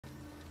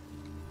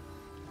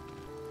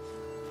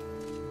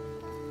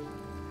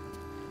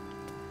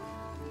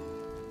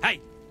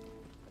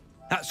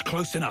That's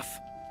close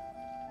enough.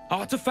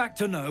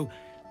 Artifact or no,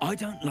 I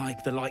don't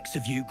like the likes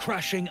of you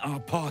crashing our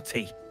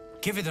party.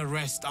 Give it a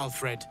rest,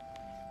 Alfred.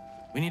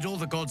 We need all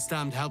the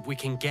goddamned help we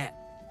can get.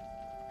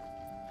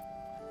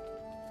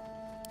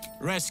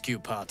 Rescue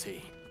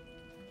party.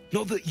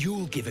 Not that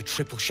you'll give a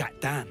triple shot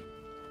damn,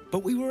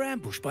 but we were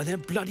ambushed by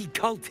them bloody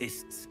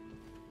cultists.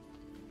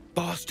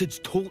 Bastards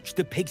torched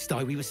the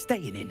pigsty we were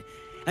staying in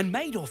and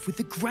made off with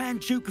the Grand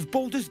Duke of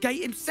Baldur's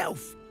Gate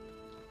himself.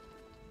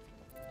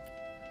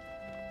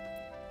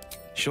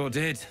 Sure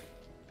did.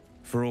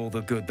 For all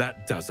the good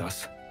that does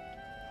us.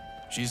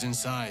 She's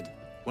inside.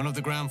 One of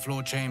the ground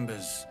floor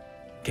chambers.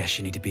 Guess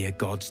you need to be a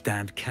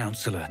goddamned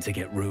counselor to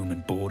get room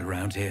and board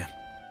around here.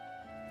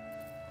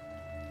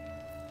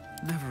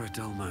 Never a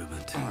dull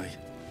moment. Aye.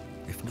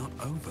 If not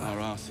over, Our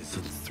asses.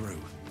 then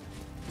through.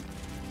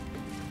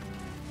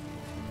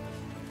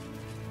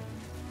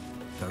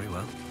 Very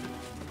well.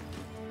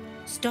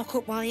 Stock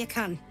up while you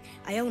can.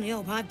 I only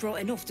hope I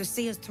brought enough to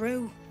see us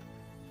through.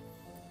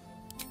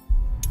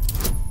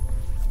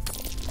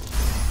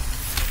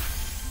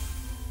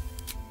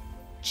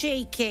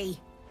 Cheeky.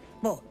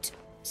 But,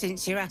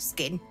 since you're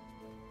asking...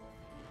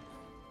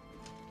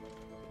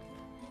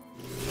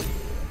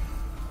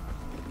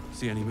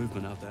 See any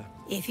movement out there?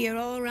 If you're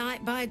all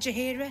right by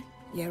Jaheira,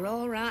 you're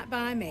all right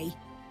by me.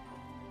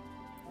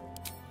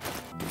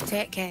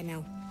 Take care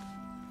now.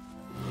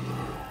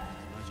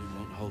 Magic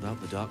won't hold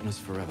out the darkness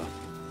forever.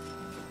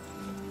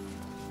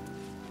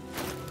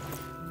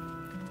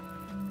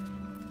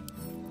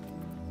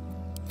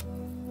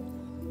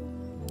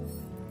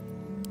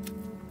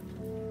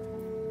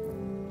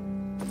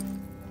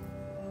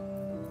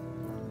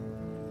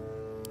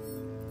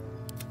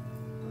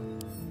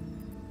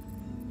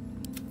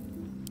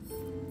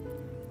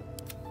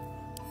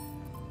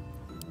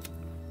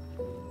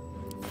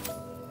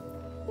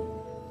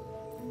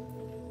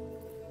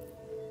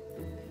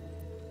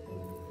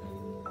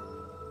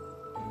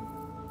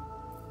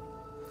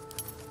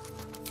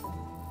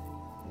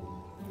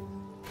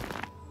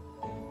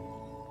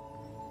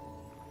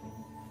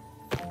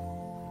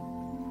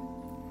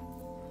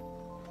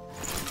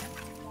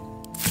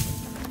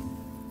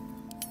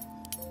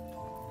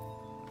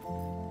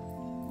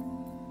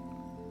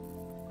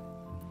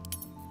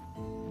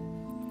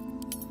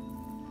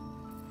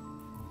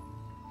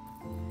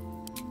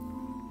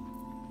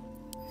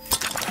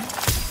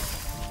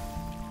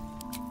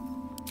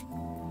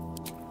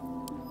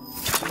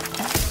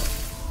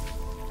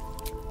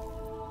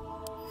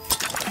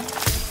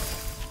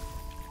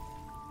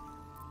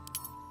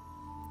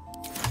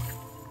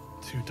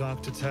 Too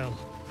dark to tell.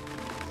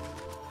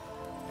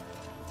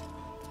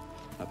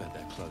 I bet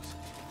they're close.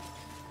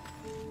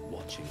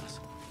 Watching us.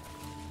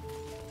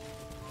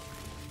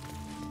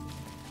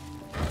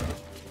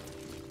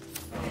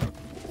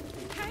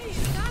 Hey,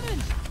 it's Alan!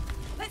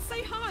 Let's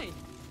say hi!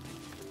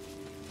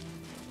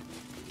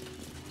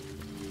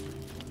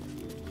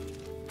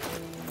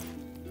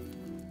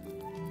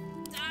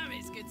 Damn,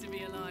 it's good to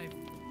be alive.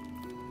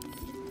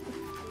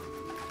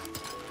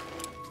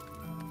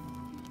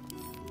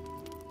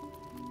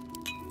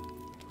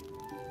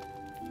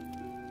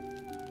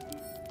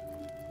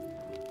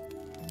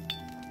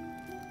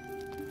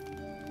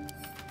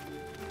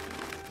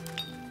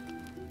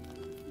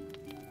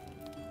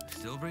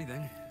 Still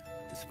breathing,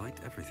 despite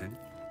everything.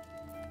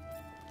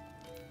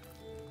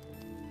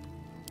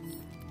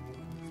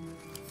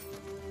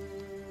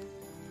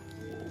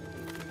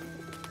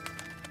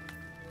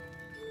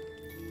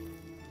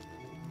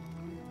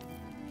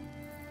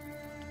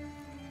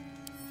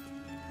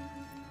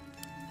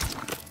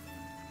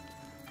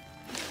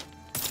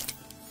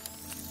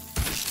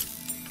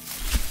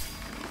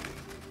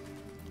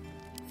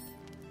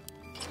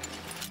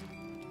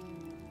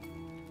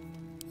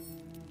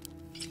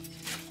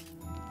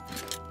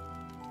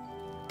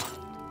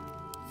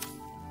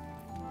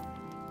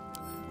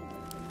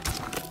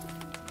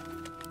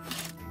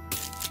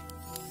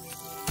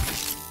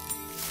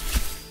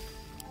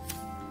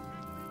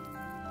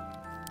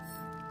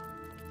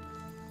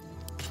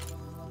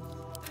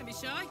 Don't be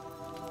shy.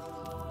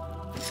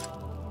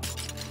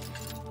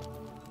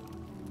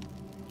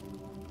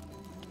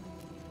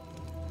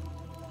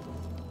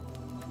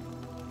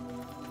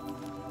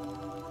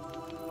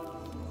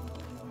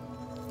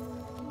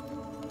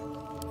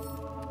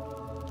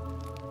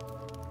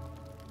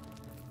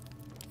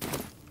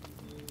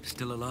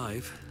 Still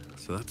alive,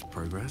 so that's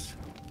progress.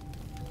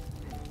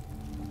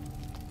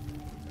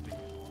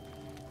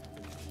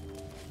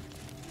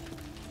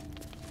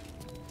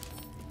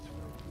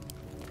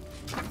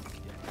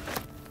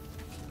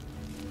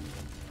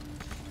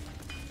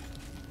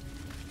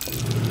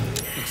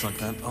 Looks like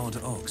that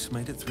odd ox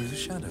made it through the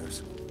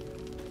shadows.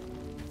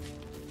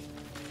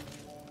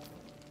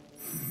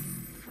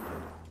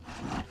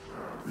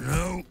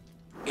 No,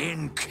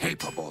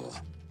 incapable.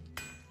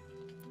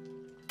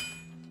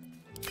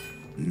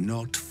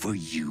 Not for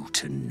you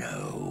to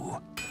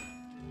know.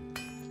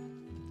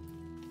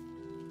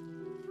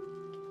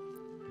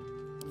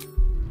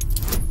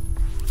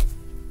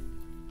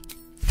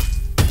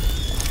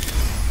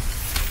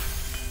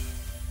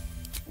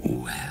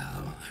 Well.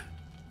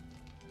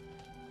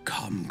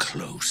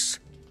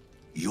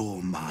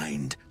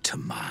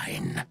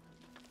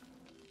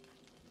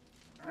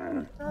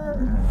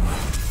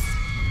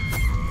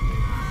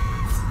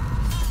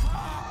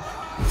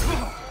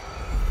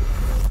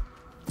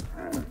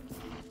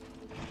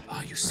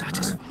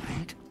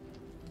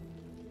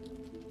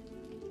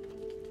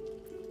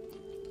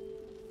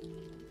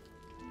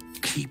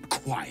 keep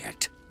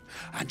quiet,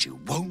 and you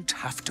won't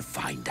have to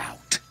find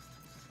out.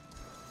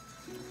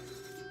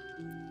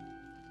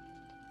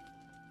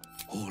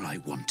 All I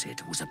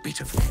wanted was a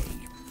bit of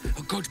hay,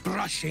 a good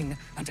brushing,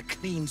 and a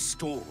clean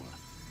stall.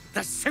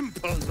 The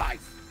simple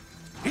life.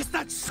 Is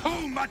that so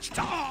much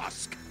to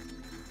ask?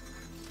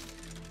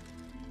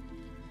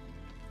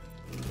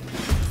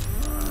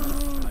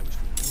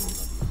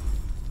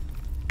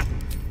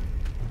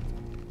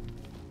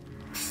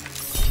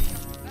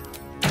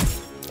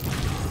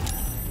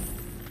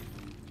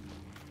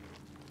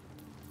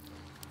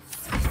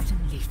 Swift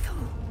and lethal.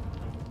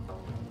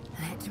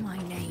 Let my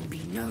name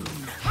be known.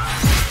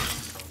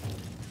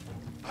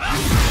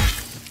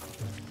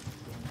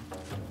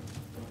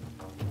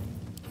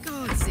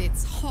 Gods,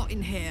 it's hot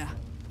in here.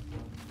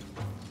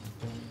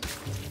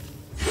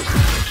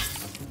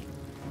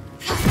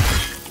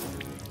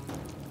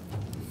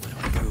 Where do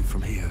I go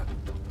from here?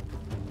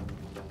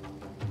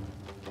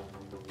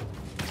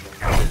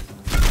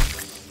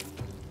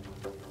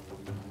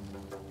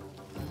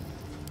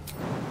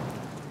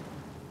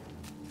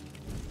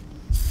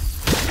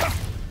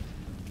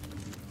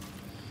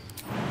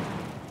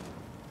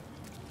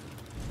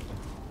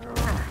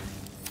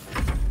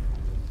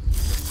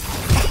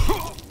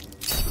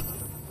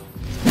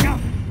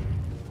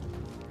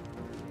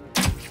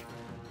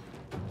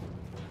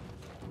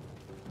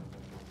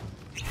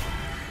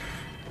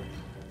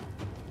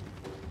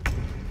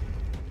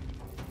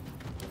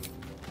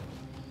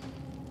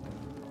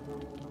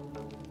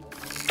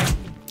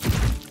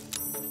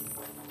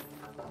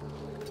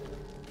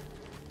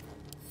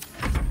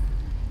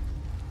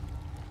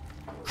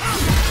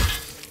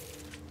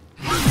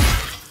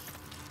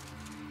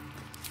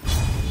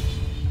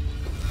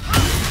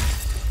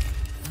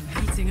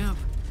 Up.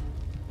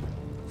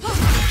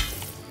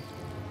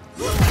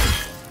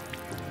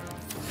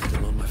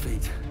 Still on my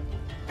feet.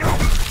 I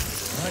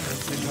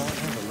don't think I'll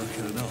ever look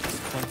at an ox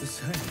quite the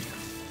same.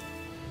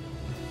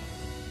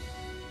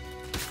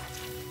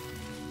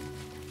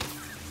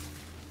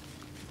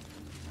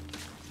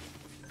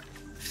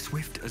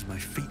 Swift as my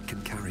feet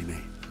can carry me.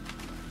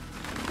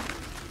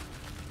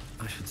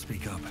 I should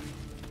speak up.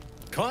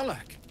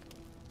 Karlak!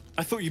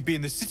 I thought you'd be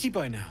in the city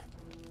by now.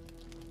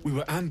 We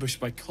were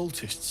ambushed by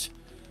cultists.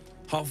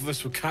 Half of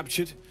us were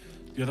captured,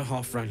 the other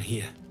half ran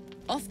here.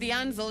 Off the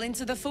anvil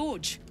into the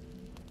forge.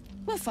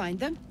 We'll find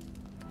them.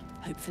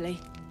 Hopefully.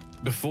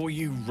 Before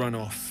you run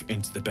off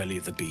into the belly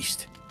of the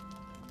beast,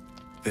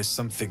 there's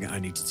something I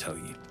need to tell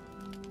you.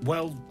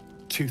 Well,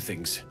 two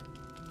things.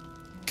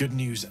 Good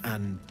news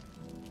and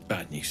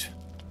bad news.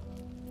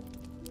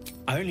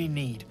 I only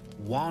need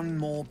one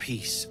more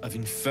piece of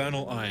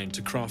infernal iron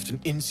to craft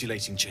an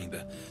insulating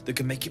chamber that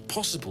can make it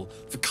possible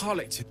for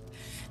Karlak to...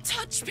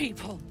 Touch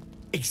people!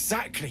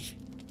 Exactly!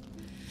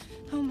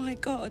 Oh my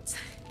god.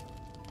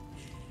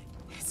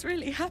 It's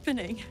really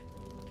happening.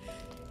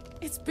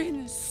 It's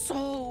been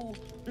so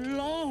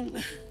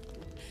long.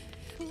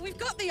 We've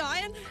got the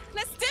iron.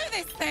 Let's do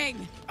this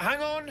thing!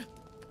 Hang on!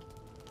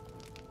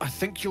 I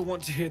think you'll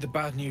want to hear the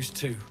bad news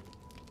too.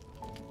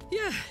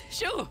 Yeah,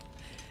 sure.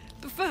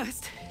 But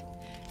first,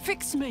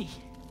 fix me.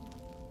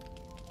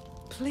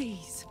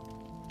 Please.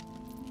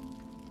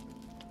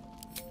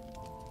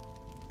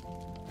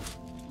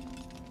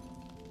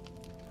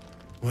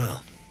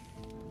 Well,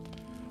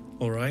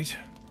 all right.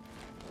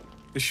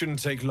 This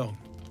shouldn't take long.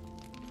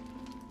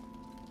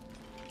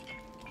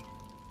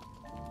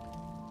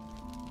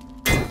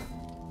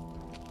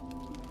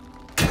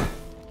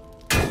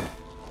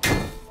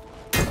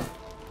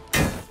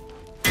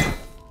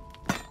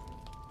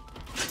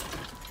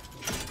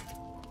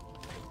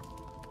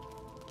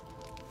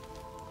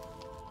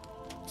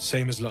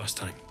 Same as last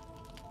time.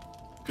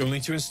 You'll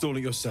need to install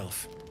it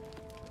yourself.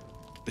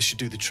 This should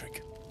do the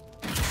trick.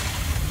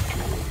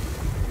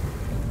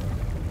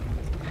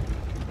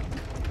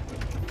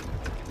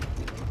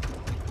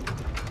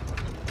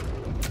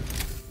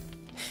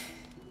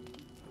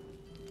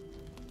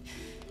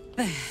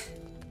 There.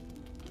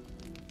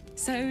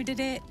 So did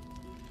it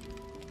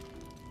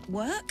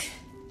work?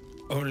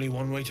 Only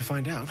one way to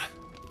find out.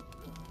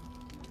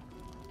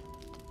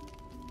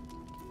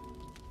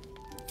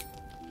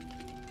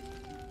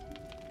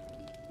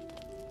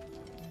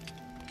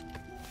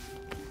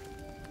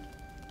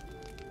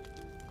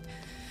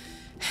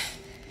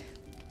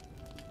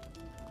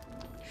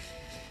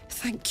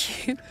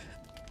 Thank you.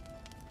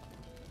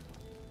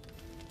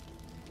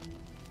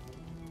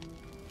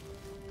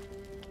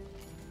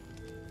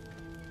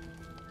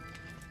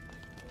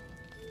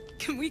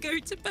 Can we go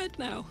to bed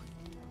now?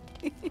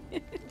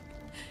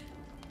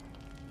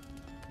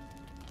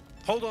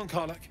 Hold on,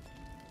 Karlak.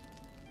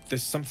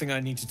 There's something I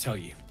need to tell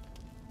you.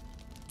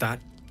 That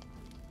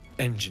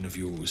engine of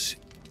yours,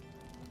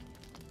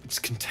 it's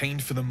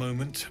contained for the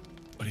moment,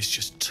 but it's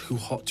just too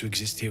hot to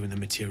exist here in the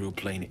material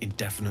plane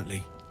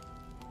indefinitely.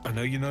 I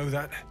know you know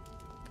that,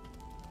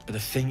 but the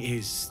thing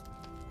is,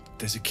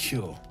 there's a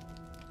cure.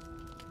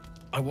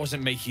 I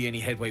wasn't making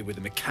any headway with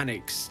the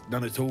mechanics,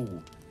 none at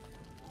all.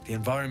 The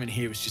environment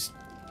here is just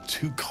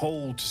too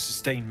cold to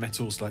sustain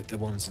metals like the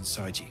ones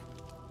inside you.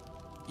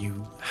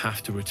 You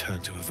have to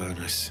return to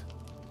Avernus.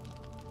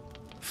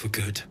 For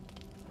good.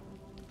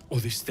 Or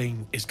this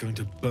thing is going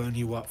to burn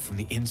you up from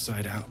the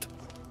inside out.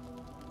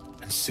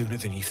 And sooner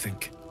than you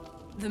think.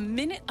 The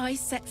minute I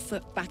set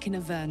foot back in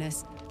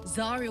Avernus,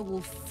 Zarya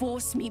will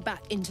force me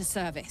back into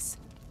service.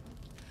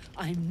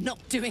 I'm not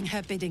doing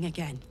her bidding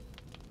again.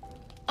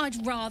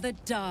 I'd rather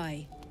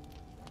die.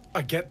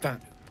 I get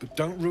that, but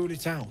don't rule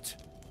it out.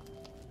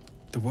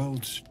 The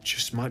world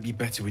just might be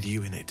better with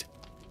you in it.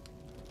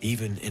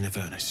 Even in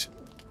Avernus.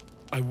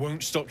 I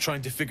won't stop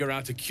trying to figure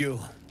out a cure,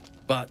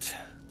 but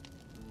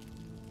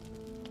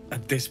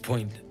at this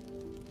point,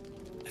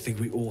 I think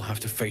we all have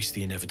to face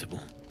the inevitable.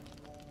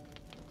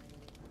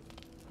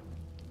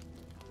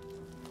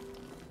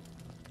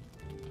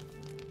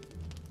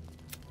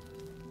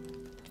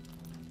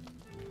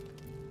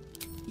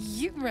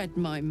 You read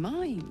my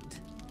mind.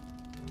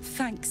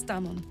 Thanks,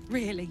 Damon.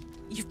 Really.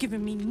 You've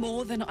given me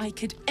more than I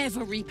could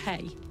ever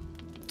repay.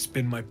 It's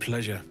been my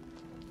pleasure.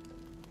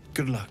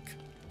 Good luck,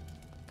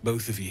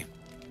 both of you.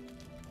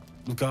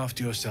 Look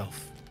after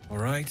yourself, all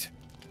right?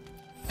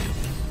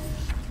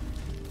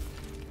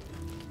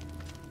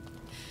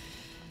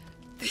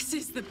 This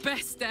is the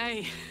best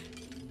day.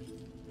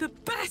 The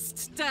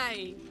best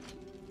day!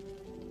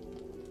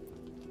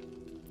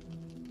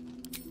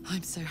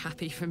 I'm so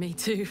happy for me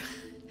too.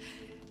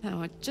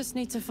 Now I just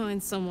need to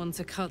find someone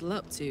to cuddle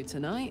up to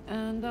tonight,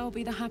 and I'll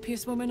be the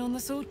happiest woman on the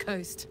Sword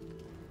Coast.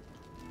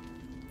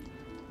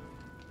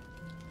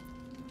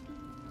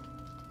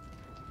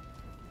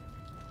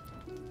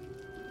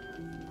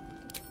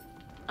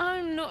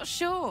 I'm not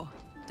sure.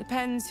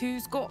 Depends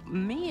who's got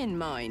me in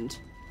mind.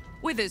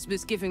 Withers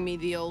was giving me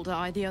the old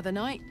eye the other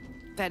night.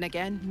 Then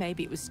again,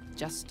 maybe it was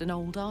just an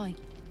old eye.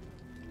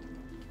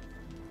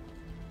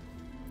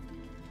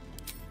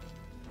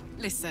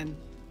 Listen,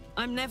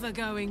 I'm never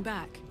going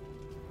back.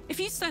 If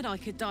you said I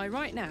could die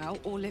right now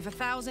or live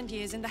 1,000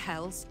 years in the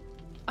Hells,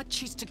 I'd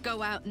choose to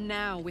go out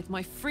now with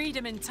my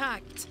freedom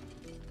intact.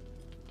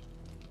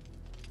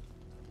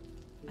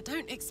 I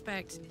don't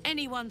expect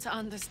anyone to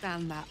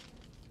understand that.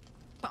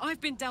 But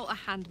I've been dealt a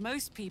hand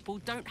most people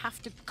don't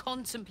have to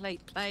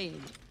contemplate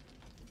playing.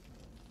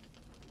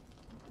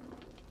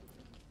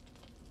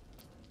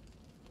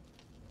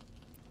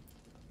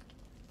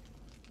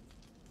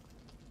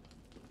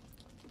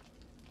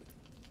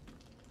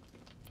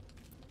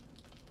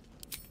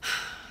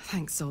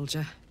 Thanks,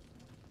 soldier.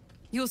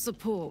 Your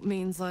support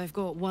means I've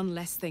got one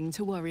less thing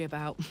to worry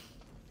about.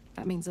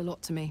 That means a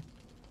lot to me.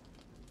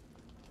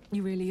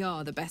 You really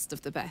are the best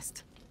of the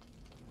best.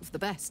 Of the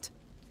best.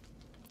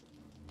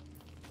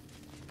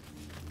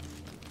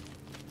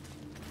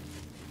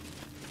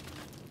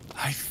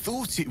 I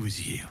thought it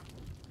was you.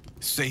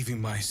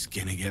 Saving my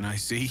skin again, I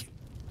see.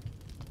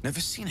 Never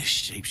seen a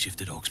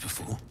shapeshifted ox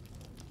before.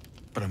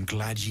 But I'm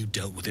glad you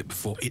dealt with it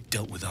before it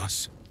dealt with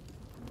us.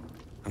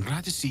 I'm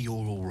glad to see you're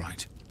all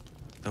right.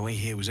 The way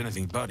here was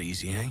anything but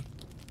easy, eh?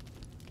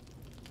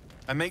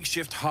 A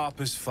makeshift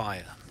Harper's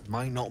Fire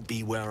might not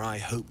be where I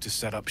hope to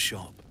set up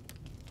shop.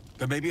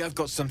 But maybe I've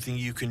got something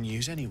you can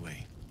use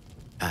anyway.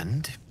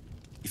 And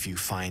if you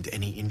find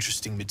any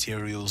interesting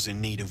materials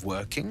in need of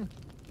working,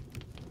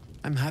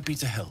 I'm happy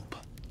to help.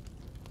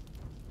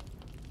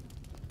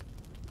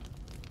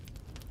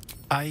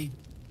 I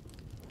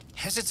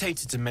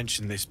hesitated to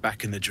mention this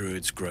back in the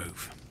Druid's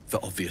Grove, for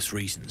obvious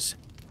reasons.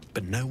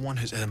 But no one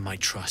has earned my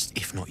trust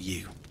if not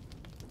you.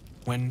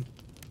 When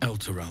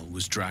Elturel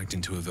was dragged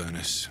into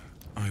Avernus,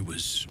 I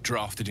was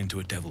drafted into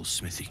a devil's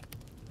smithy.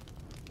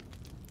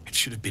 It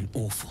should have been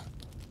awful.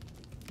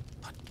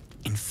 But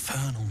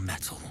infernal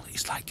metal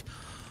is like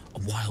a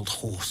wild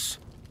horse.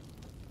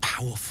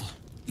 Powerful,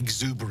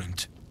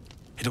 exuberant.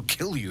 It'll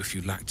kill you if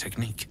you lack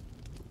technique.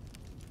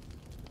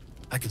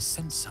 I can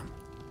sense some.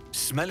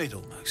 Smell it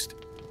almost.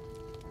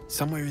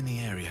 Somewhere in the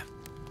area.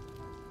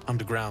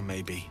 Underground,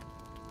 maybe.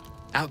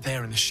 Out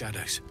there in the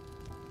shadows.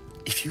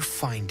 If you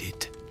find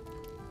it,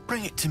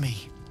 bring it to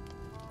me.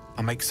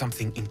 I'll make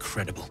something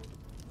incredible.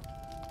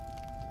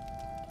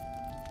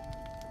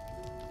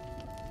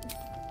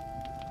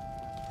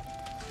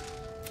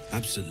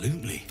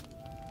 Absolutely.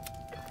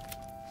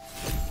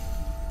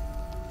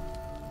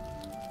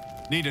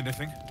 Need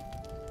anything?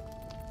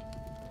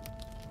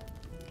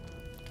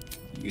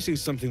 Using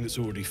something that's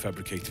already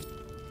fabricated.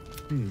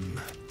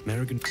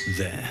 Merrigan.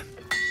 There.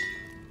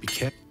 Be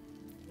careful.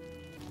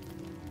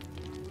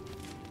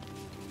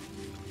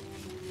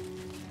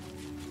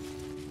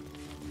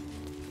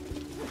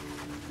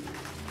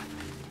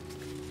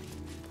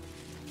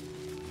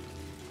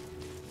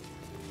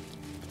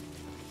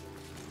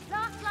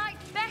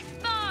 Darklight's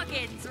best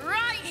bargains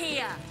right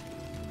here.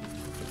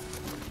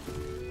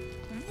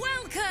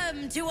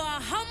 Welcome to our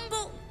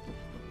humble...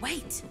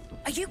 Wait,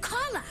 are you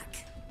Karlach?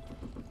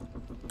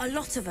 A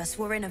lot of us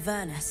were in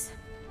Avernus.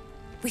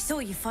 We saw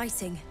you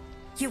fighting.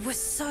 You were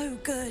so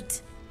good.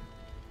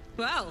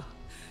 Well,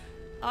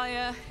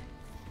 yeah,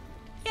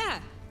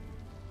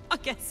 I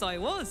guess I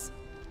was.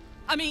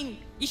 I mean,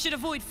 you should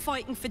avoid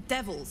fighting for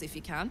devils if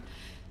you can.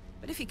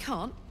 But if you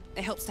can't,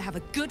 it helps to have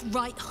a good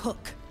right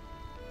hook.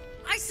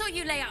 I saw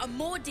you lay out a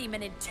Moor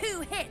demon in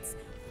 2 hits.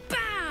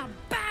 Bam!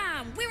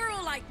 Bam! We were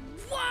all like,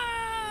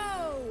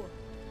 whoa!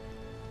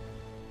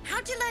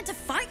 How'd you learn to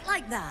fight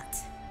like that?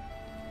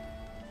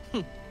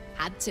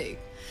 Had to.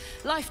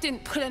 Life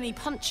didn't pull any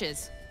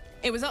punches.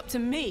 It was up to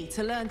me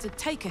to learn to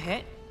take a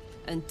hit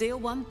and deal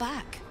one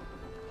back.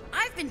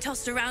 I've been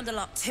tossed around a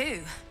lot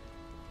too.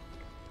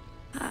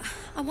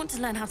 I want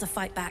to learn how to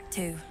fight back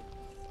too.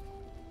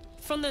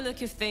 From the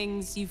look of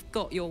things, you've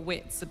got your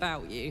wits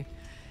about you.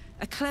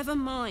 A clever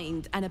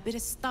mind and a bit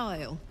of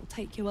style will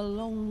take you a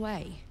long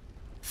way.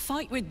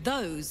 Fight with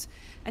those,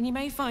 and you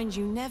may find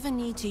you never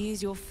need to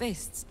use your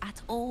fists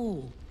at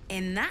all.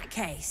 In that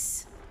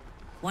case,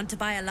 want to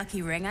buy a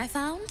lucky ring I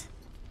found?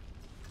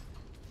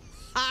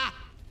 Ha!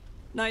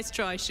 Nice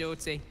try,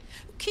 Shorty.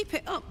 Keep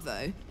it up,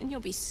 though, and you'll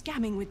be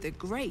scamming with the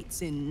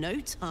greats in no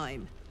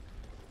time.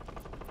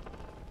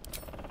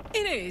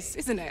 It is,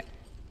 isn't it?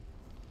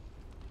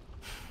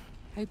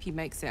 Hope he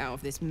makes it out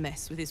of this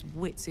mess with his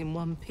wits in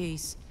one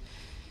piece.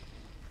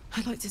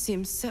 I'd like to see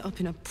him set up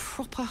in a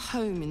proper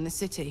home in the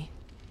city.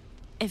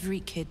 Every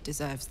kid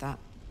deserves that.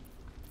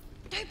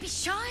 Don't be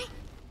shy.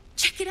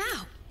 Check it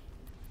out.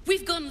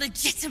 We've gone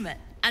legitimate,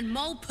 and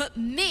Mole put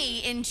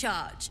me in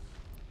charge.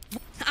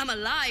 I'm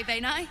alive,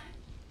 ain't I?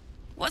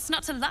 What's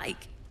not to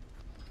like?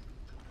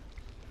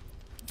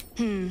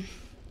 I'm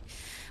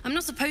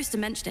not supposed to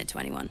mention it to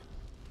anyone.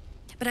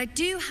 But I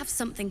do have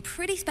something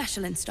pretty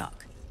special in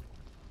stock.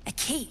 A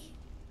key.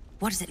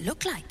 What does it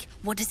look like?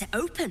 What does it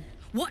open?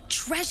 What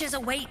treasures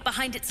await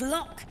behind its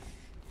lock?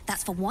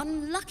 That's for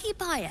one lucky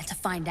buyer to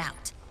find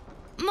out.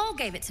 Mole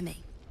gave it to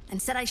me,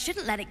 and said I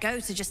shouldn't let it go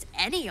to just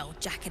any old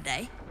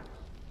jackaday.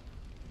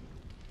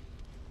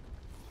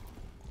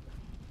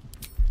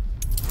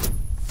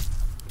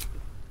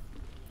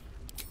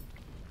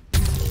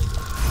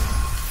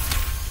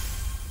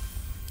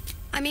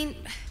 I mean,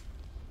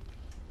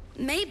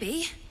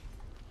 maybe.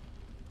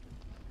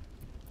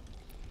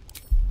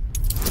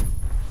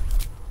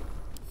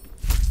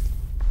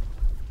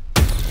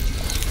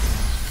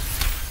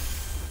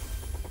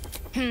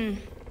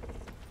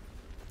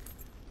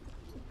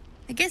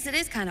 I guess it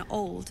is kind of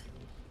old.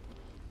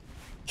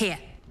 Here.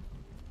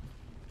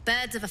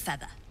 Birds of a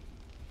feather.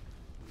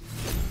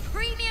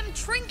 Premium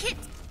trinket.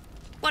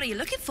 What are you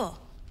looking for?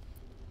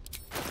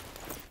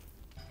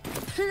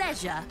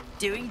 Pleasure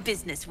doing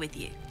business with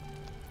you.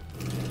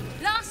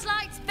 Last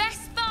Light's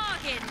best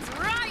bargains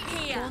right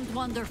here. Don't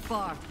wander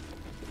far.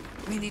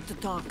 We need to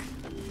talk.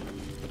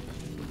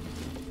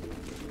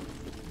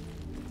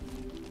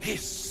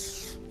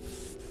 Hiss!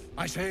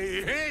 I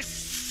say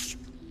hiss!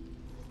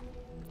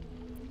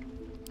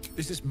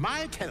 This is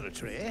my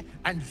territory,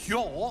 and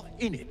you're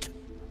in it.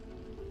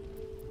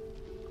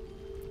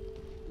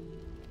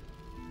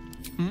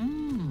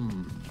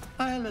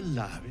 I'll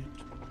allow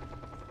it.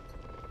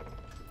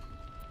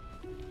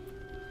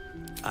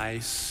 I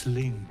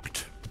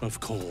slinked, of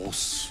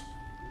course.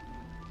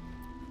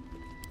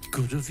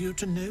 Good of you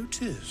to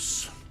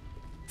notice.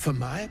 For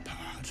my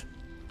part,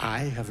 I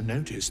have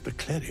noticed the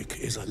cleric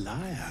is a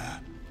liar.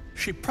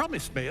 She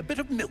promised me a bit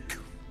of milk.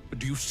 But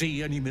do you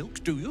see any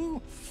milk, do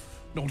you?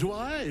 Nor do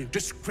I.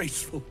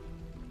 Disgraceful.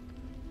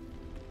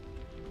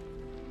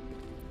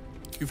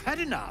 You've had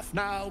enough.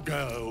 Now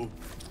go.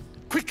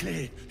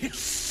 Quickly.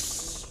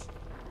 Yes.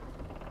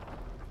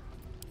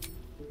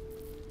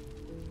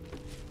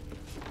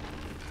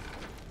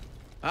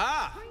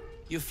 Ah,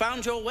 you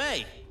found your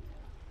way.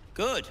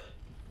 Good.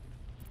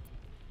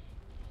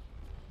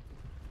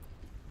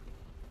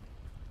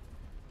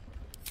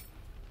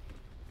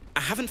 I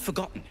haven't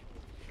forgotten.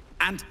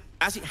 And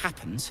as it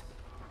happens,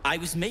 I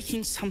was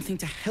making something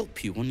to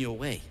help you on your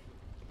way.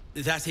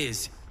 That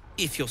is,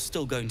 if you're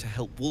still going to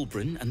help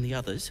Wulbren and the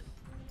others.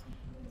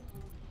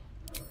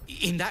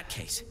 In that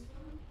case,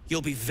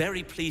 you'll be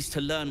very pleased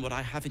to learn what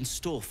I have in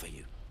store for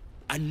you.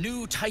 A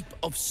new type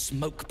of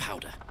smoke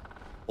powder.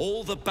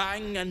 All the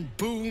bang and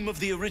boom of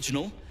the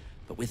original,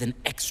 but with an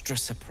extra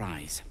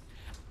surprise.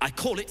 I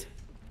call it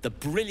the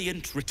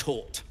Brilliant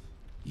Retort.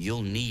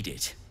 You'll need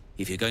it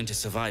if you're going to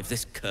survive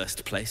this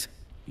cursed place.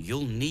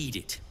 You'll need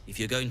it if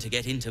you're going to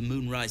get into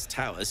Moonrise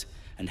Towers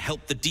and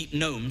help the Deep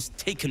Gnomes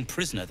taken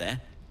prisoner there.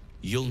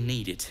 You'll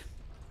need it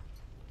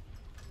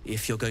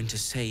if you're going to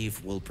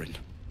save Wulbren.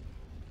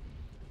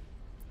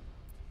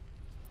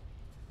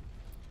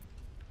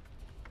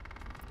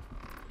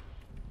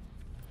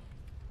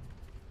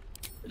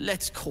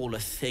 Let's call a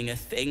thing a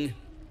thing.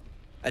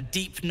 A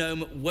Deep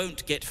Gnome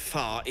won't get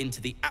far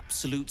into the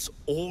Absolute's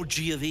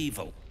orgy of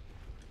evil.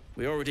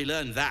 We already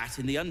learned that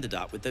in the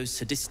Underdark with those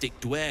sadistic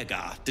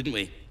Dwergar, didn't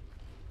we?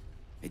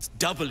 It's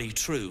doubly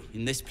true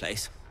in this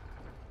place.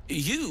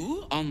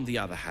 You, on the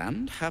other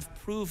hand, have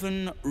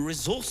proven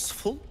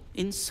resourceful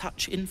in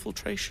such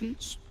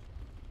infiltrations.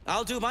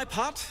 I'll do my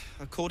part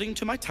according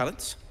to my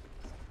talents.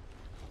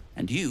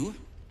 And you,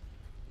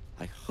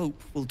 I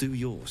hope, will do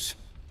yours.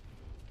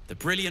 The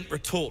Brilliant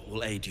Retort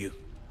will aid you.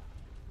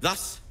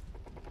 Thus,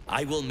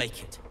 I will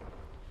make it.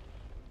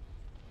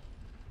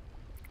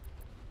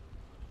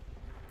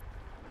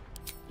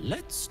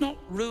 Let's not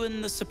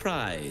ruin the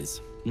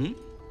surprise, hmm?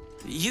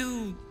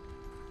 You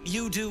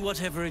do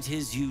whatever it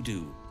is you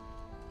do.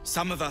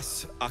 Some of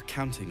us are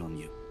counting on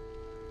you.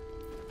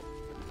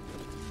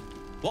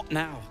 What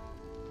now?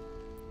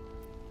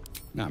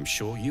 I'm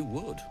sure you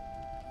would.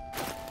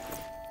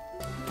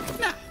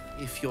 Now,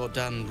 if you're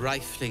done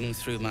rifling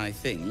through my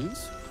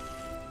things...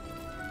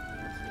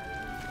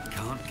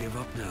 Can't give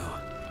up now.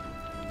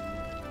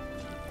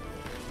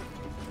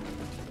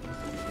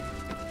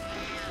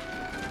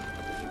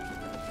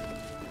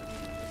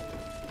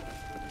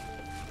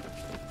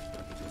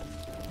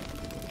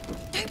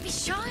 Don't be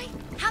shy.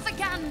 Have a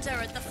gander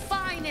at the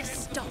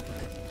finest stock.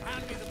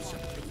 Hand me the box,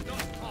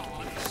 not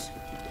cards.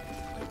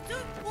 I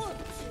don't want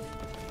to.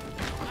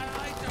 And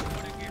I don't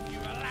want to give you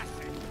a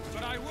lassie,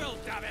 but I will,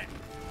 damn it.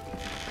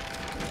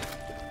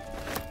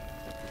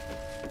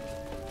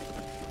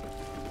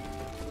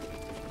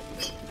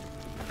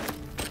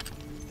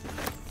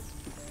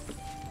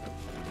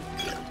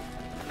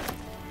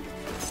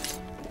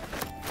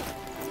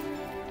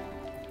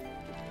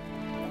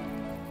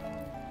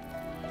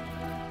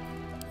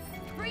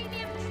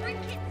 Premium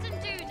trinkets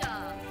and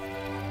doodads.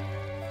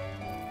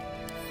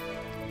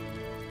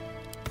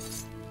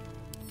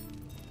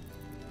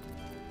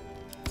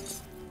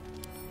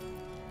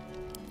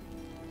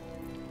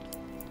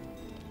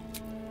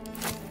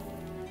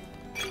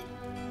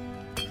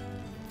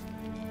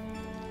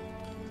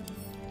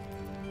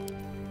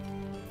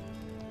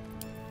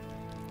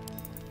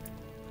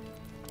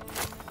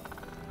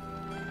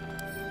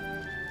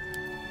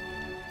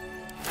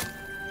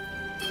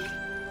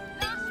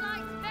 Last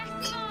night's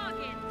best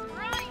bargain,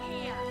 right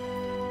here.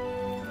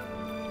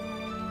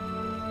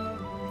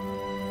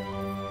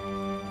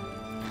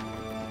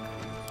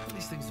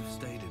 These things have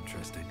stayed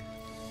interesting.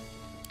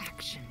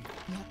 Action,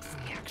 not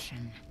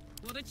reaction.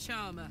 What a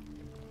charmer.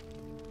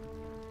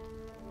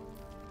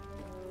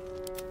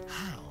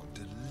 How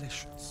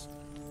delicious.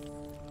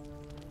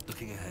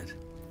 Looking ahead.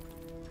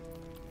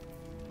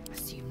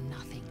 Assume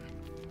nothing.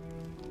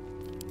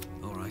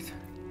 All right.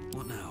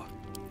 What now?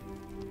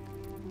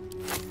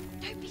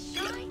 Don't be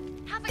shy.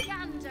 Have a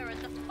gander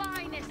at the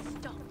finest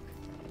stock.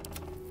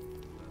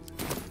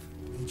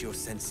 Need your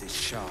senses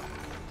sharp.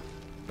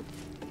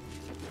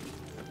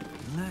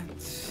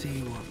 Let's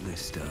see what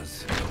this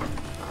does.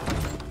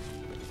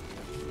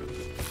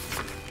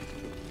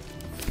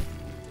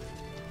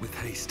 With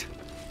haste.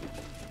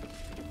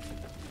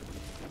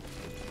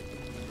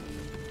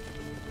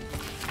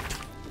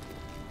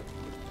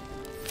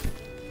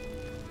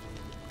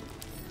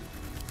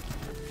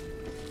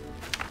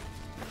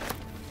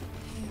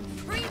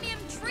 Premium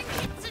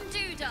trinkets and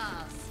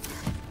doodads.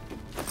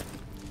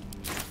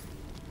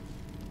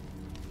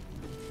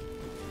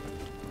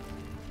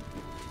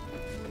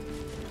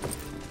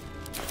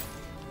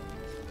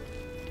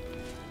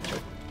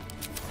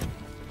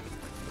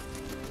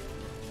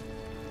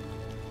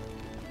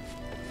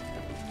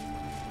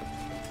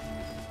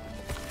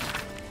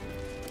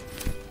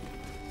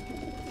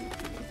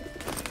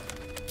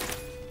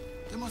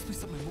 There must be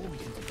something more we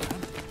can do, Dan.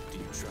 Do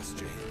you trust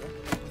Jane?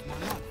 With my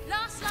life.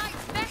 Last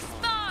night's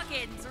best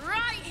bargains,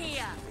 right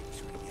here.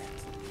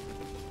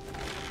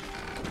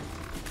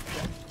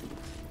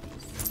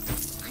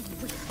 I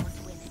wish I was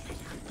winning it.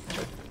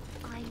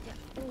 I'd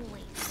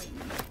always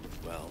win.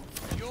 Well,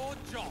 Your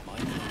job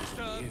is to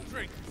serve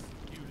drinks.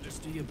 You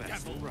just do your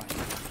best, devil. all right.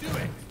 Do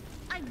it.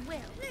 I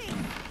will.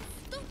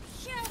 Stop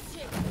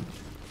shouting.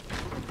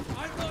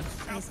 I'm not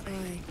As shouting.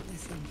 I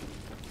listen.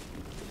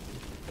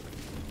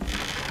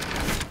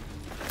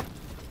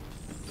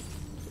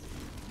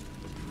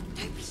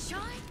 Don't be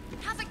shy.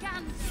 Have a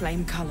gander.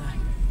 Flame colour.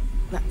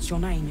 That's your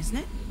name, isn't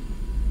it?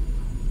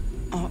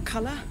 Art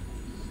colour?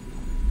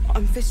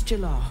 I'm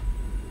Fistula.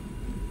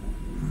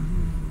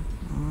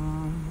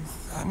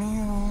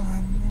 Nathaniel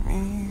and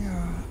me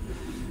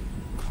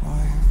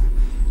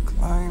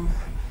climb,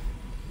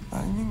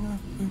 climbing up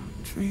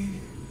a tree.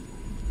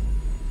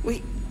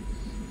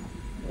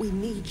 We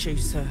need you,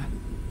 sir.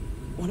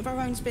 One of our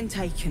own's been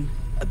taken.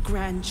 A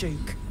Grand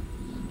Duke.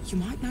 You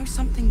might know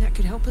something that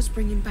could help us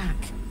bring him back.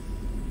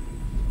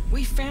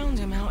 We found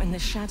him out in the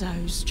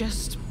shadows,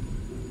 just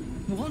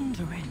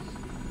wandering.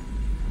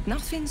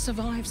 Nothing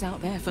survives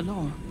out there for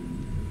long.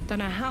 Don't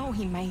know how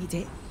he made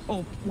it,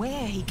 or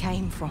where he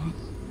came from.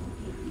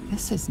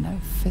 This is no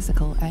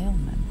physical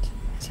ailment.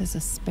 It is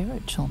a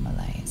spiritual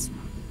malaise.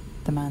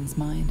 The man's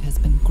mind has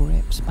been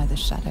gripped by the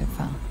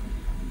Shadowfell,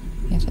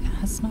 yet it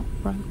has not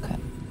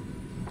broken.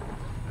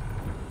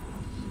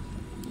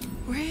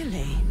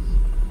 Really?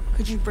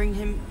 Could you bring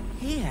him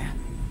here?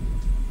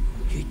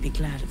 You'd be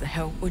glad of the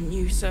help, wouldn't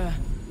you, sir?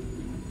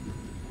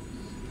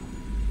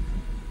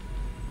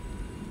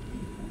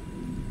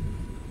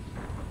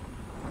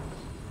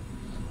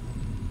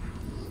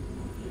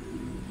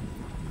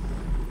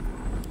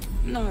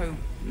 No,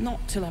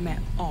 not till I met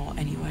Art,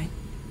 anyway.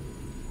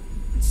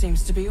 It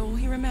seems to be all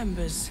he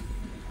remembers.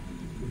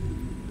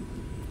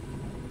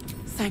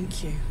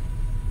 Thank you.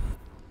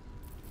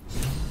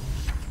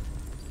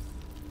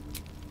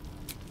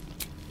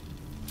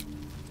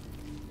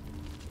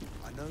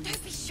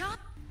 Don't be shy.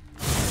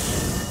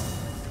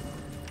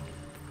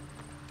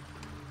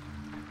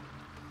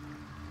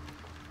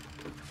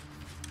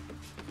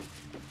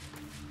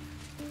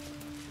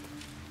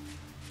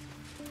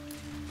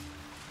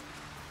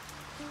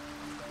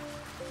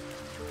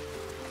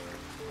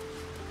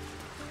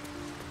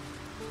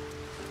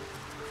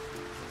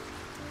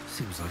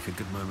 Seems like a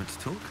good moment to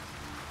talk.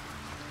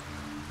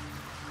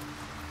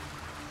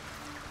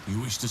 You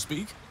wish to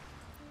speak?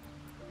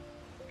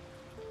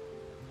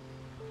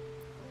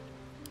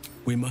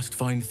 We must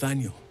find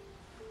Thaniel.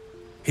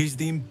 He's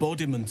the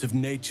embodiment of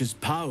nature's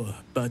power,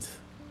 but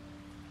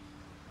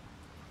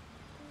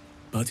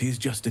he's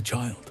just a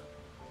child.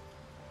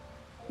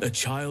 A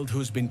child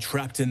who's been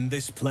trapped in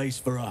this place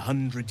for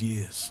 100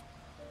 years.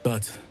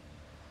 But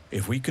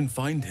if we can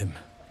find him,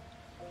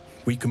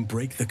 we can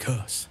break the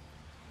curse.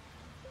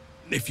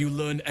 If you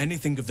learn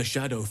anything of the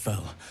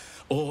Shadowfell,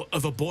 or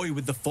of a boy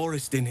with the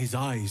forest in his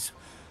eyes,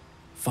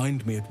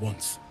 find me at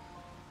once.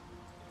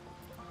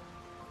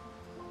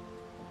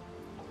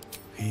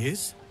 He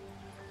is?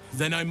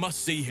 Then I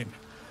must see him.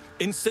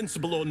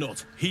 Insensible or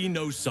not, he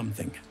knows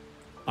something.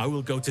 I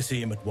will go to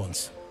see him at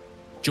once.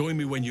 Join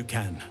me when you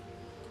can.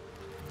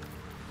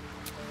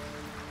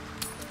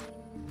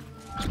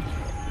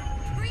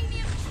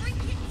 Premium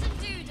trinkets and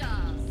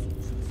doodahs.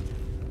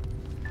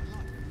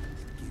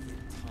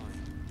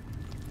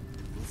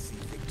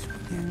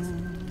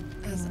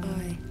 As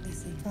I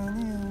listen.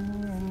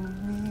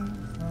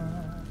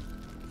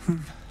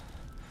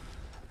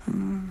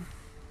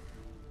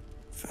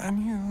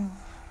 Thaniel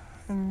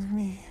and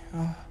me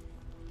are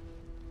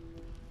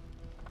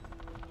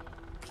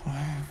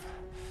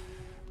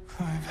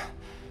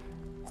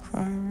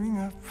climbing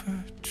up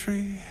a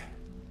tree.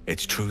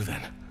 It's true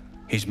then.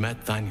 He's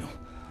met Thaniel.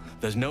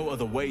 There's no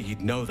other way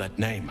he'd know that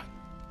name.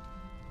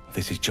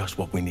 This is just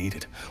what we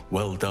needed.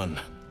 Well done.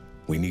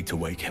 We need to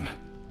wake him.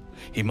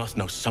 He must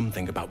know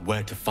something about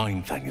where to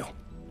find Thaniel.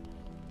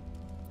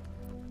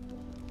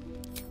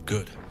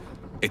 Good.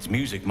 Its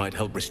music might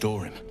help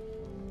restore him.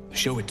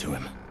 Show it to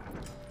him.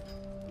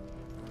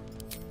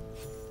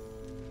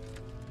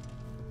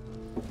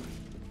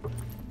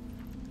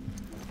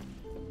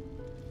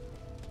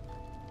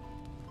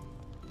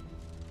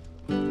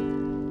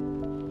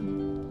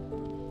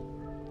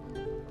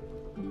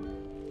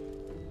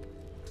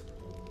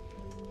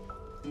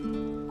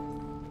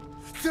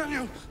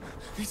 Thaniel!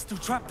 He's still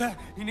trapped there.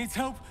 He needs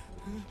help.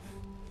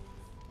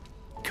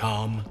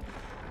 Calm.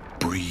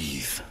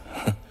 Breathe.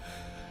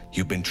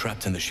 You've been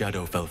trapped in the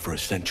Shadowfell for a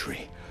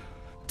century.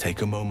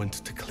 Take a moment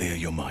to clear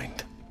your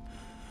mind.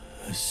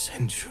 A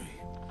century?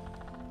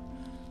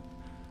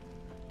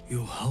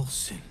 You're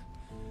Halsin.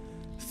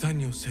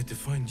 Thaniel said to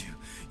find you.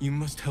 You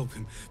must help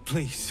him,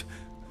 please.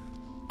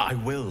 I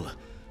will,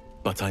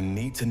 but I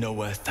need to know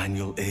where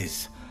Thaniel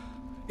is.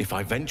 If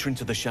I venture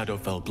into the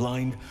Shadowfell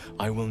blind,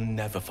 I will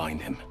never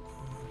find him.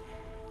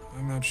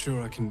 I'm not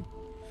sure I can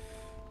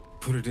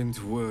put it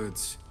into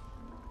words.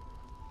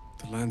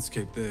 The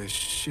landscape there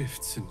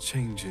shifts and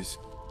changes.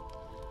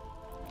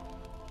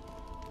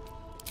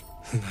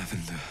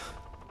 Lavender.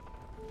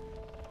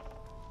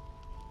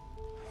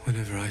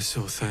 Whenever I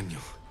saw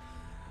Thaniel,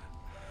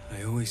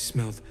 I always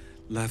smelled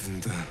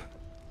lavender.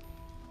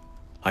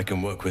 I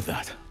can work with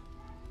that.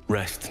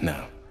 Rest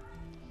now.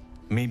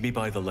 Meet me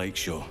by the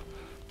lakeshore.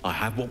 I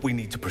have what we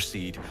need to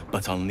proceed,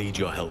 but I'll need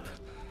your help.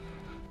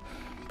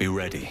 Be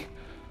ready.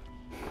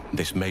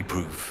 This may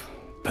prove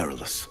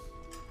perilous.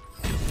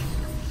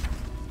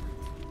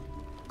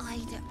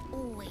 Ida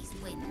always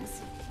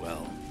wins.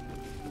 Well,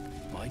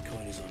 my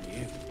coin is on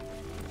you.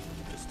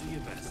 Just do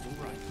your best, all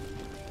right?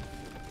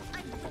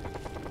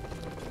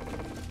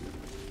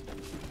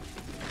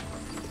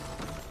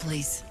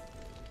 Please,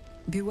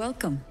 be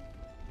welcome.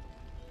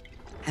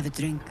 Have a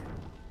drink.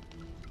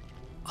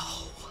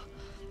 Oh,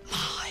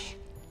 my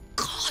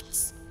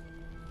gods!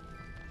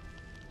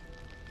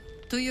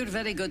 To your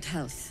very good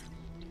health.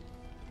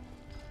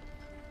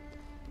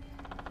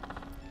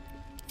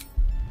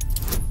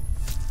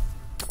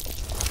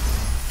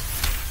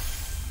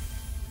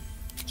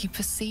 You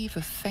perceive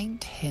a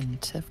faint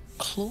hint of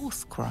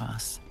cloth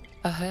grass,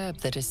 a herb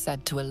that is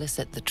said to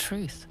elicit the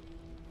truth.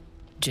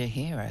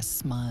 Jaheira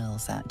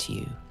smiles at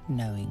you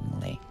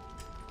knowingly.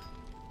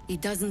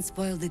 It doesn't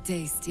spoil the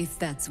taste, if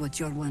that's what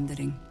you're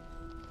wondering.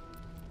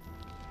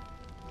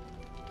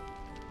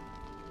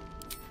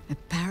 A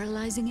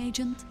paralyzing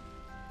agent?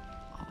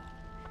 Oh,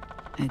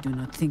 I do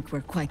not think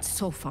we're quite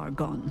so far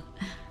gone.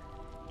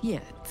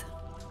 Yet.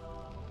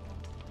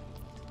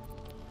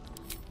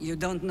 You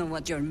don't know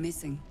what you're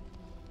missing.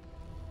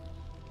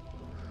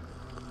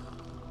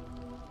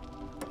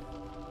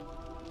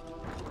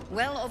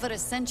 Well over a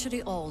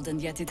century old,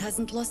 and yet it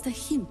hasn't lost a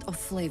hint of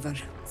flavor.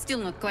 Still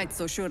not quite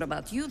so sure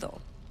about you,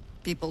 though.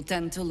 People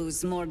tend to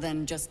lose more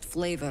than just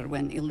flavor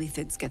when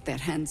illithids get their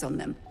hands on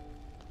them.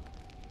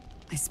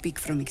 I speak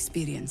from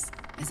experience.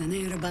 There's an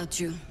air about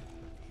you.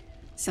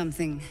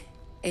 Something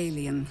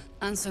alien.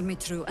 Answer me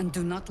true and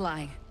do not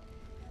lie.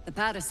 The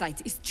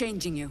parasite is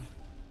changing you,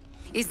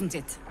 isn't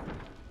it?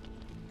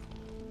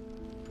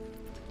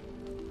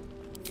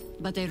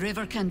 But a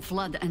river can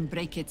flood and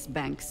break its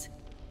banks.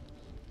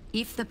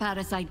 If the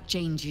parasite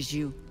changes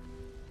you,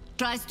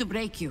 tries to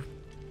break you,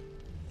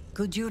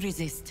 could you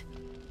resist?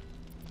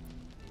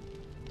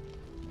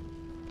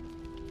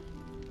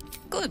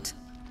 Good.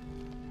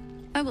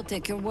 I will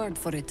take your word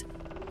for it.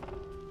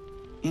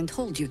 And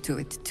hold you to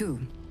it, too.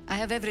 I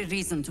have every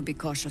reason to be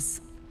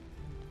cautious.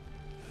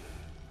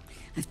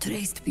 I've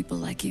traced people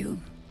like you.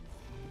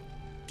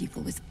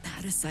 People with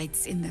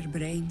parasites in their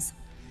brains.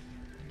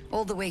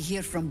 All the way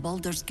here from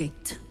Baldur's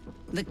Gate.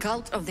 The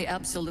cult of the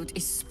Absolute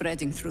is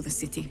spreading through the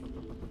city.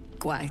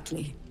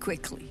 Quietly,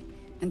 quickly,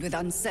 and with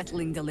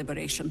unsettling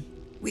deliberation.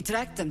 We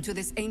tracked them to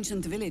this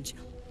ancient village,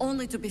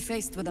 only to be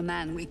faced with a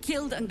man we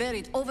killed and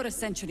buried over a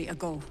century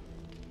ago.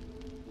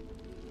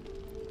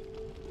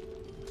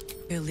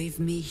 Believe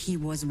me, he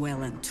was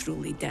well and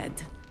truly dead.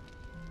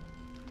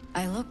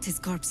 I locked his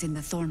corpse in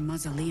the Thorn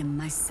Mausoleum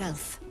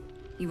myself.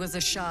 He was a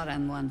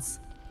Sharan once.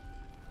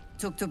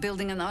 Took to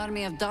building an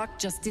army of dark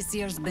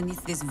justiciars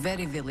beneath this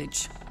very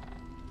village.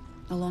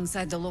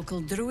 Alongside the local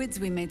druids,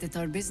 we made it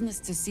our business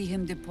to see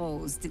him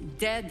deposed,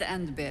 dead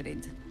and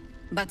buried.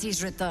 But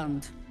he's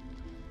returned.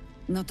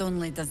 Not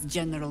only does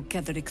General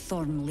Ketheric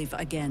Thorn live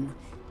again,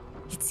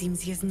 it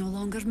seems he is no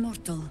longer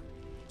mortal.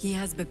 He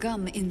has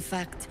become, in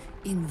fact,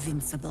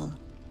 invincible.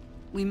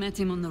 We met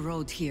him on the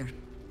road here,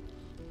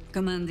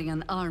 commanding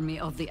an army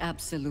of the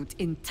Absolute,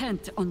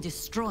 intent on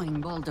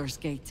destroying Baldur's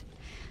Gate.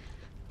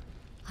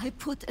 I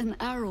put an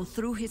arrow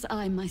through his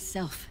eye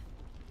myself,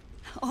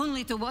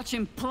 only to watch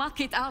him pluck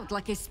it out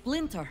like a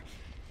splinter.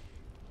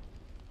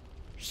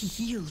 He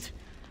healed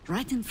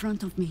right in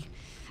front of me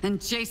and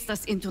chased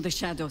us into the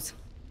shadows.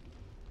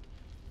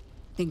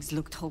 Things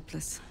looked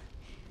hopeless.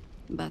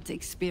 But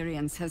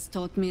experience has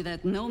taught me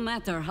that no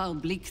matter how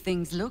bleak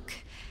things look,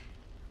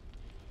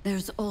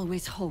 there's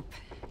always hope.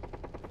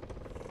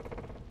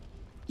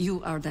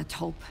 You are that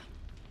hope.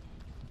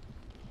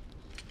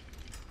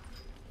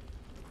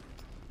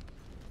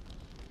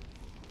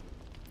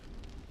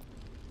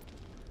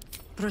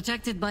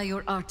 Protected by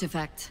your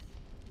artifact,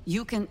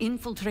 you can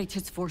infiltrate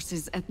his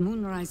forces at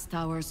Moonrise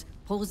Towers,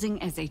 posing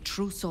as a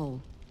true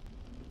soul.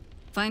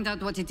 Find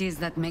out what it is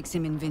that makes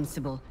him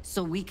invincible,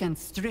 so we can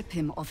strip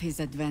him of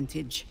his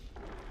advantage.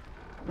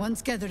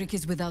 Once Ketheric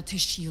is without his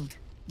shield,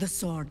 the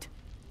sword,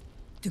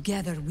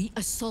 together we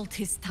assault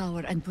his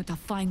tower and put a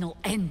final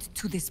end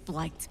to this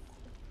blight.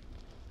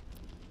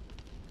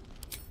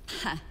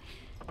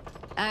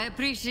 I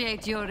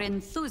appreciate your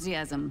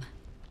enthusiasm.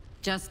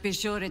 Just be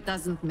sure it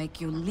doesn't make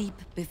you leap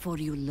before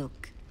you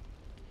look.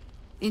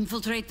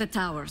 Infiltrate the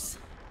towers,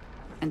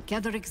 and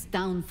Ketheric's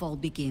downfall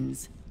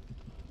begins.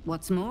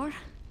 What's more,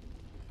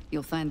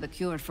 you'll find the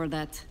cure for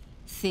that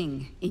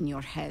thing in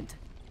your head.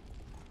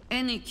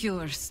 Any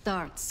cure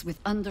starts with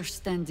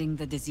understanding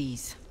the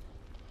disease.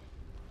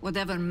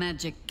 Whatever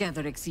magic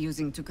Ketheric's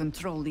using to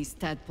control these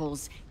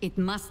tadpoles, it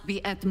must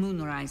be at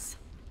Moonrise.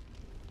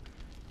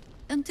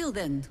 Until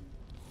then,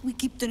 we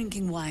keep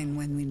drinking wine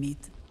when we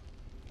meet.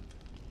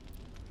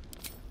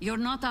 You're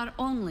not our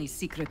only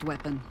secret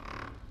weapon.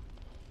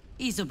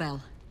 Isobel,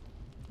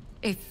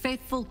 a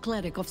faithful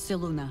cleric of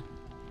Selûne,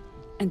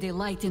 and a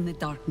light in the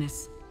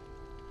darkness.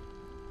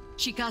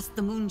 She cast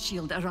the moon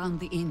shield around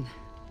the inn.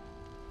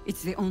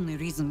 It's the only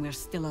reason we're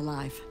still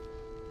alive.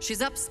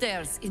 She's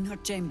upstairs in her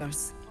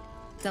chambers.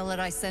 Tell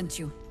her I sent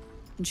you,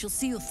 and she'll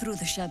see you through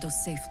the shadows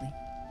safely.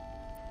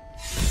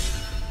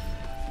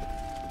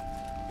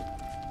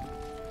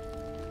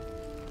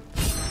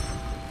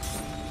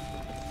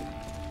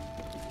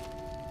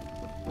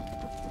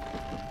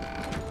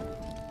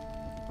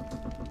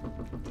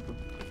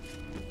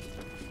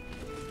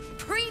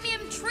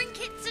 Premium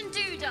trinkets and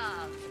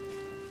doodads.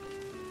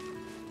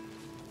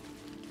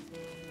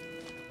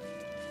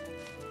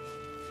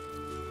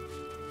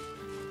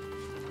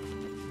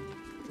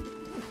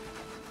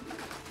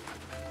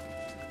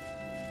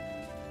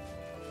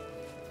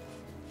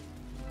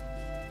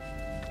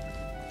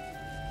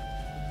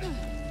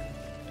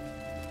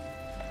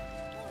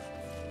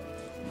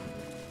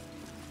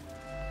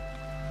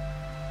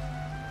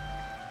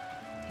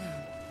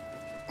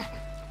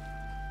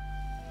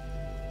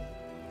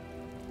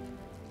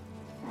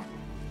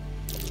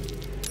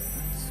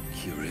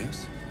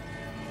 Curious?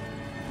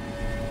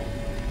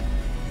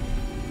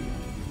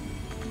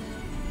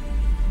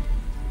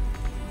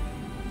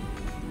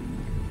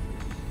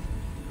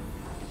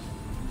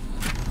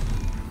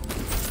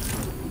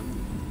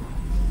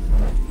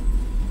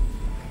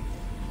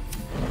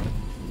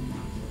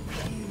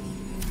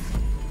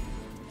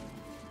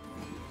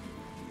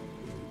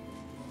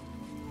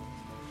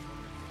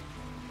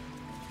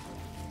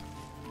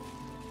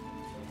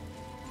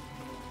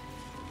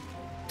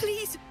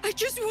 Please, I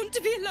just want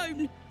to be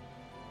alone.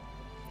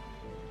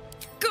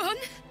 Gone?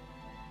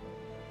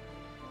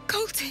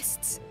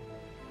 Cultists.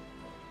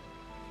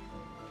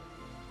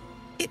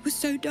 It was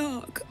so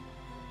dark.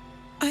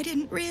 I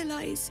didn't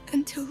realize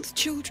until the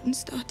children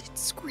started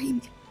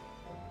screaming.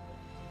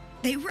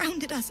 They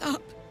rounded us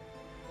up,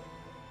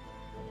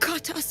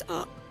 cut us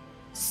up,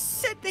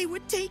 said they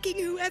were taking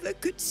whoever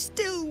could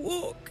still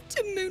walk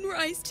to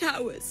Moonrise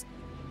Towers.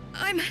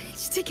 I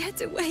managed to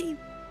get away,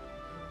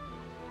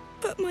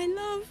 but my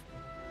love,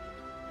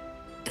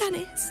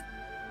 Dennis,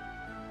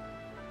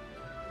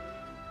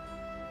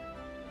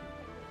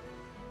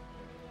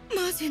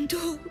 Martin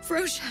Dor,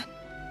 Roshan.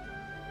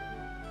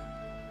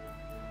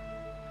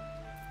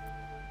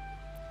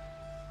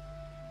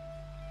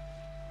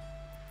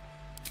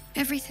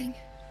 Everything.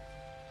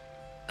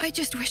 I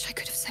just wish I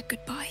could have said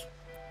goodbye.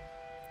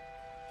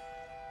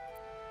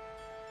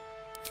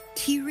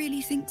 Do you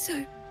really think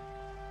so?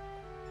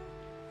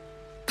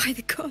 By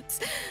the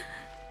gods,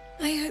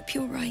 I hope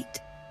you're right.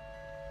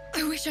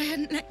 I wish I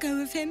hadn't let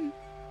go of him.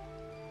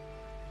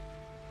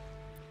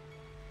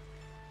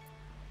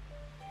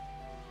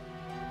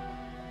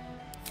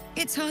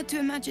 It's hard to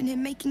imagine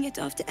him making it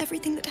after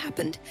everything that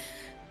happened.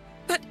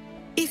 But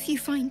if you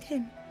find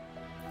him,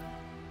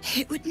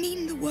 it would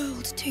mean the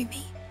world to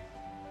me.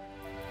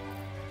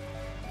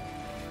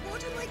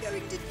 What am I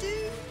going to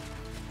do?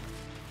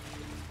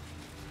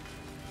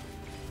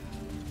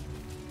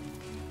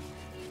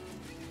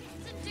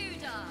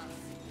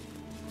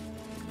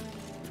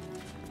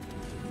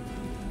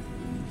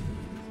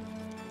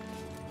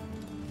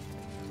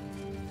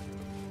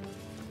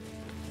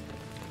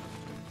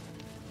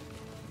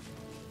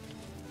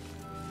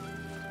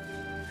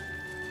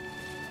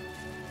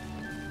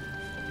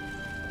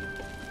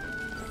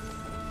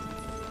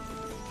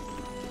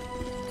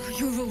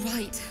 You're all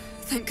right.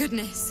 Thank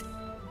goodness.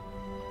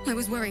 I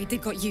was worried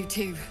they'd got you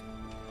too.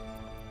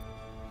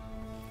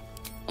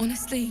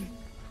 Honestly,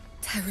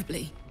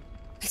 terribly.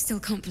 I still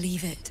can't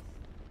believe it.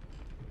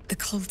 The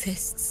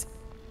cultists,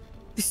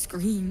 the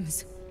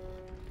screams.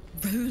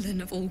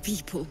 Roland, of all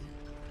people,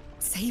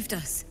 saved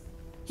us.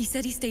 He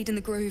said he stayed in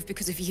the grove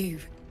because of you.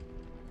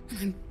 And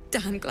I'm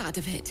damn glad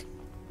of it.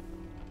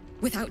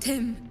 Without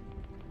him,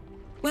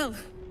 well,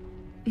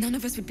 none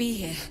of us would be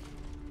here.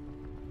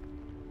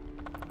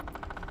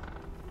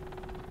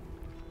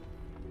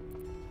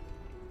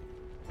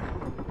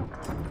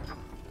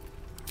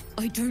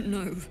 I don't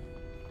know.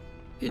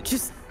 It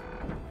just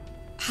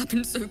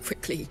happened so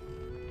quickly.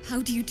 How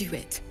do you do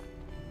it?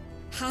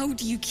 How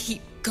do you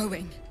keep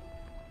going?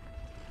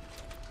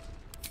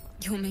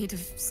 You're made of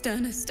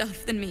sterner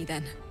stuff than me,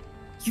 then.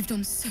 You've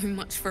done so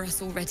much for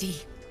us already.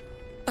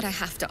 But I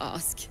have to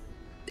ask.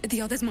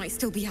 The others might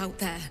still be out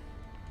there.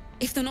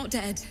 If they're not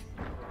dead,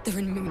 they're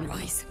in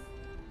Moonrise.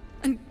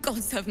 And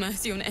gods have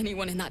mercy on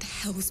anyone in that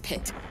hell's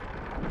pit.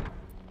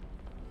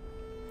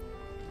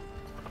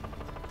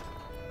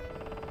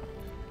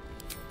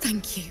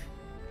 Thank you.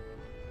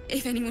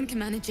 If anyone can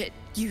manage it,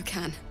 you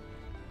can.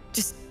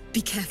 Just be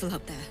careful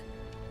up there,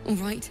 all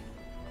right?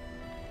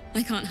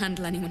 I can't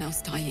handle anyone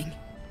else dying.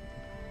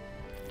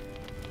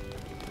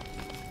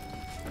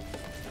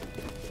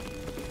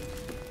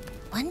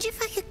 Wonder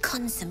if I could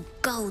con some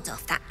gold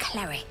off that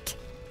cleric.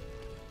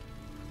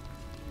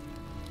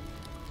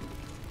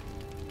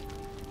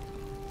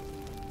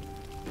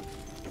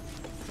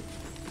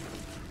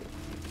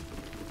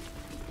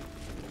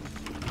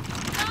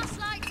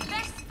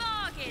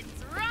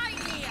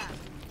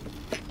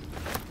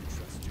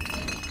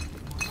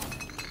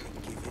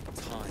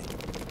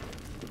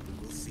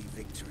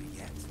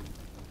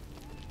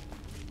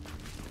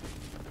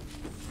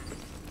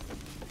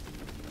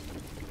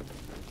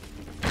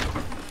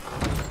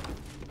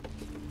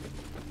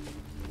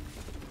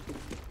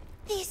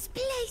 This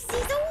place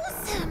is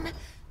awesome!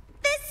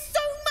 There's so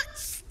much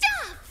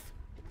stuff!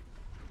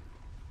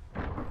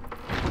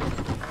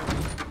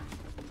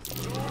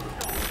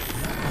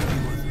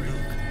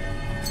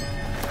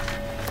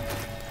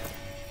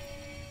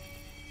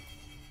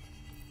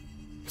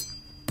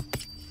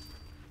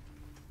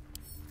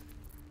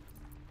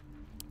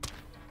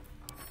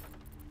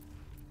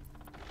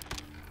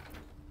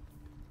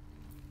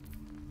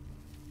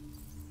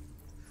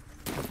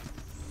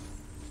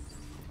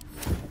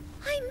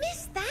 I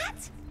missed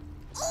that!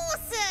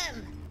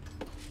 Awesome!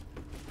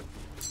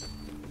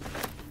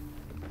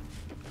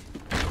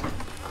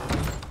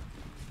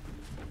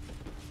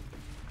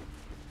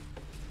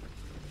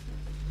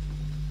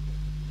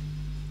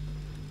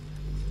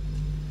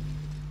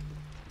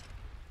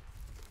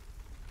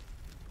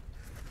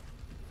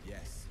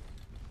 Yes,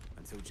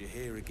 until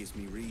Jaheira gives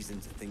me reason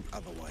to think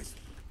otherwise.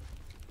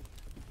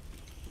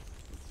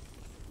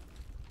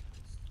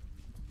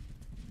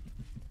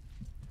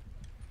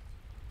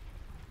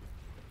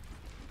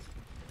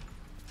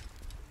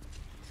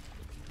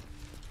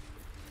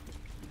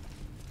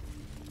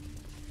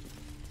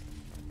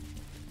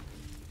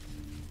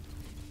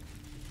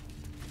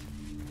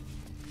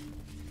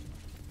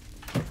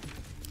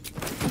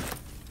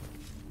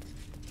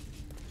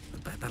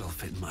 That'll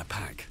fit in my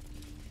pack.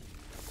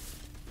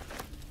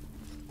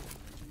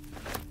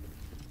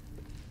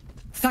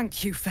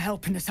 Thank you for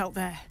helping us out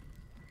there.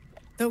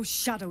 Those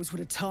shadows would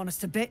have torn us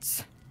to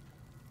bits.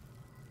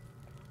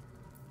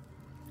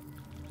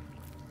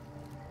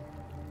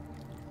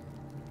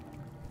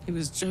 He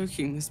was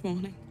joking this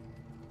morning.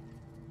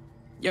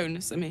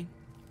 Jonas, I mean.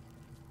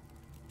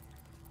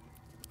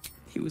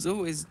 He was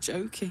always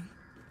joking.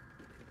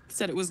 He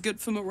said it was good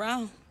for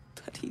morale,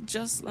 but he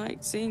just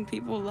liked seeing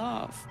people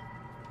laugh.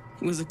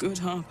 He was a good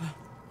harper.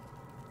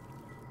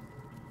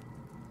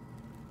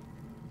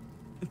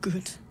 A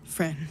good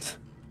friend.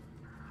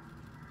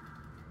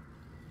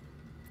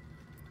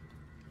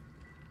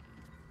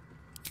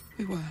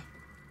 We were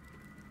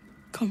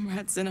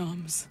comrades in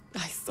arms.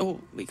 I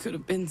thought we could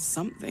have been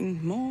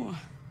something more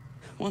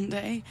one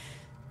day,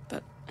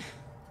 but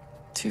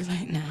Too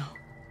late now.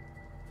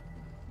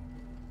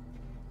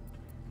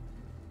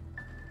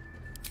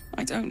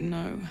 I don't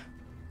know.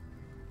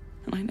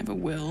 And I never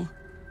will.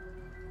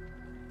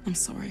 I'm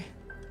sorry.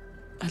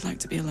 I'd like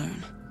to be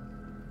alone.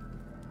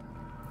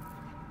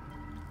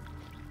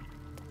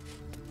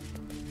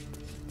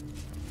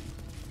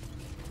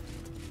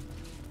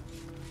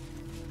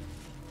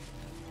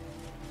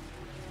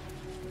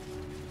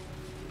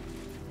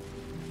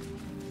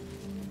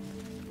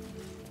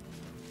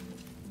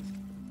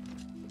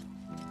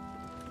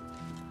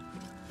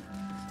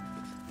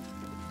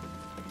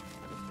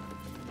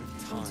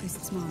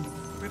 Artist's mom.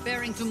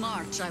 Preparing to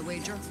march, I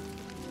wager.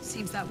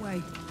 Seems that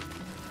way.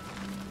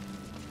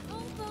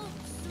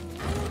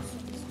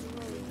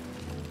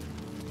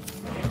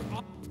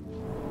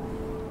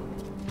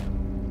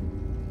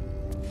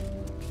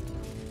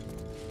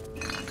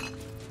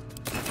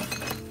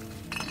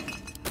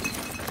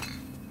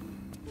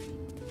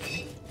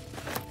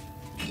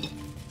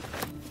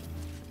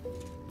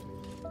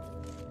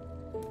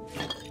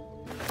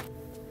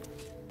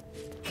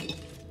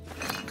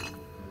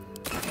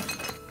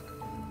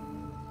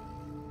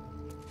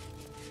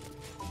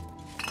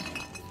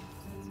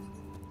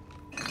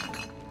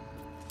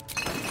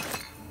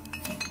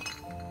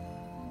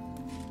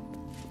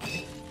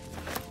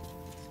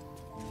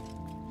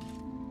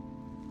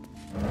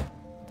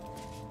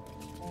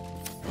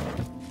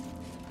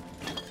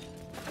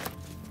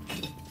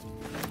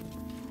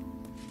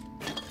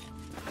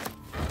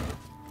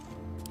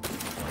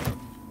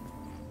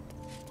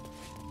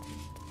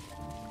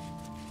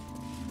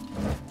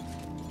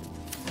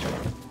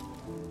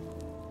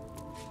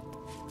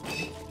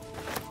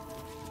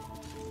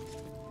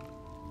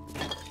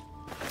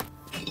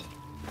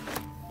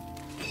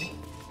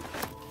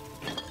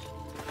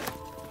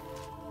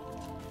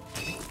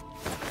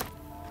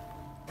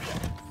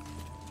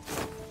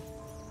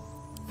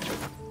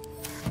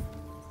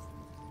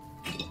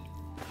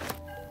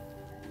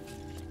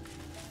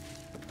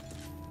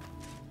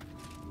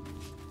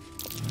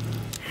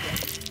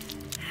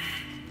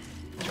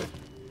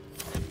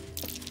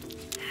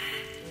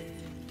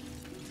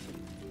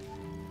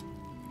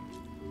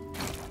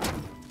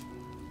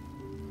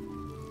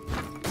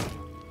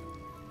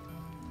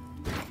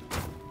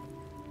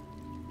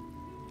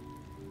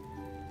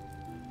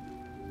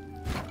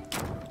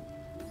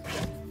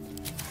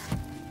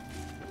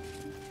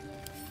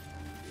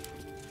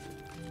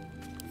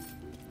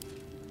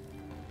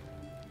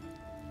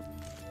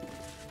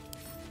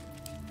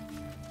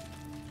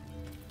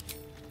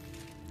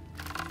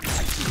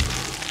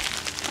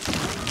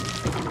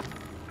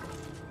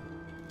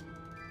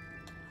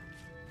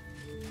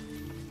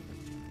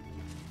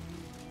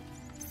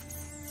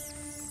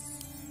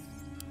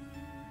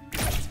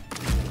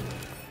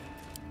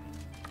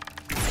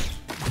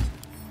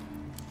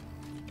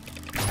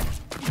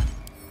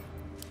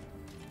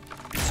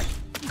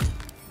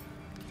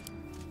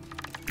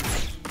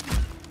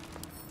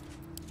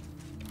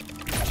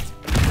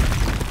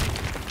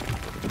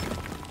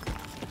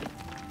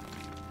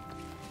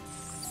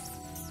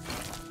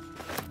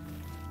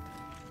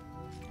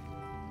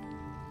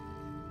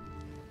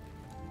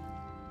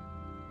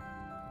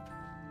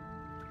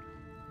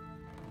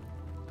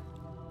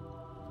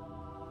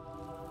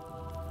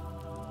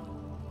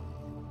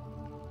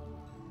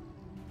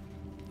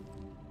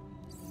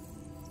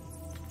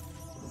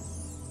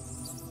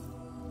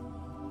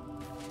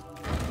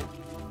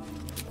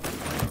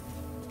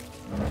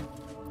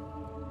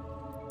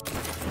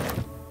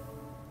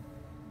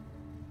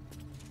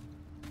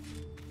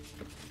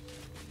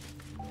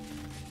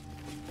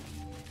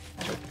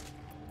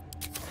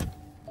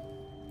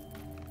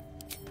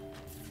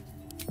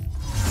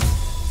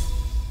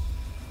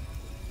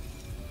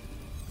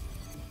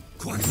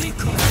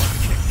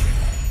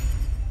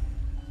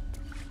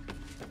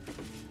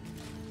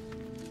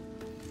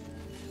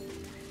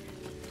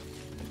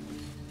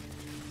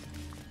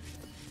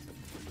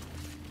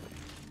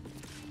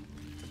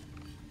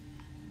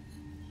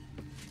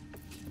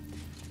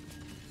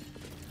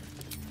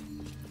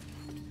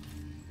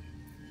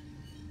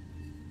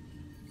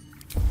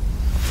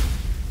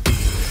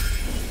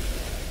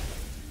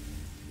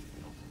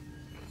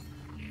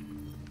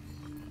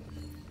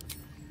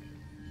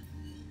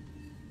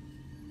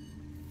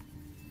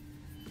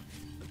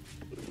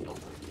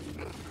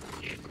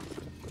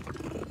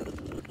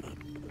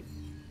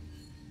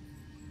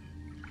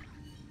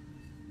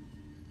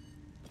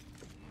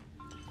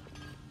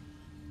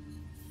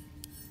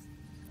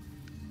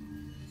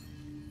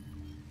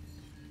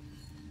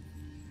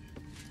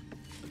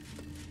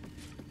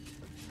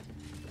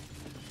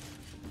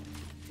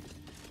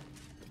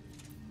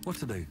 What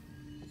to do?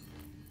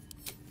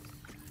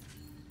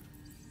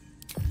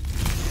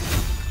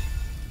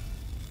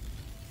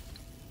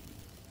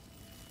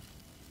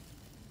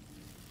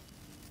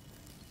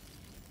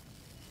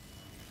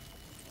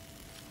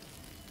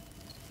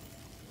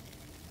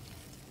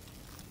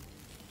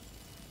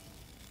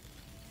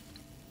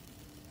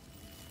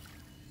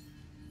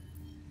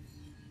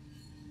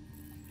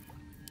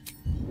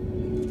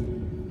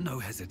 No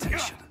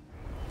hesitation.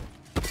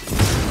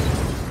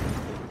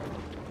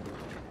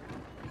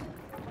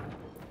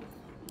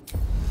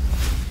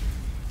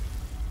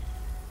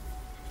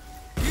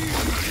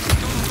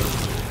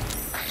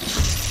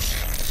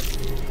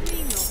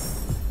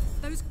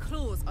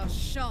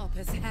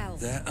 as hell.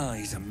 Their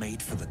eyes are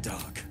made for the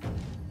dark.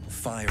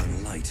 Fire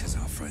and light is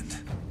our friend.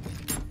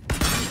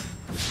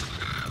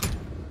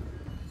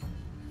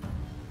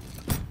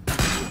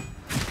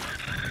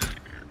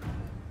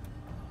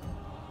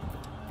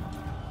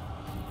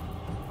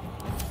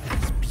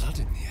 There's blood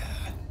in the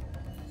air.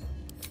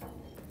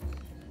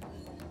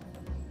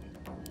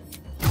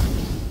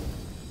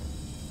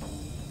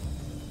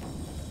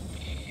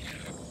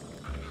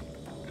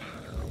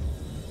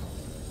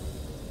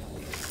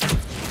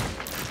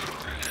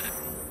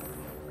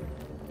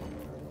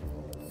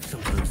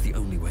 Sometimes the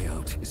only way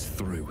out is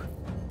through.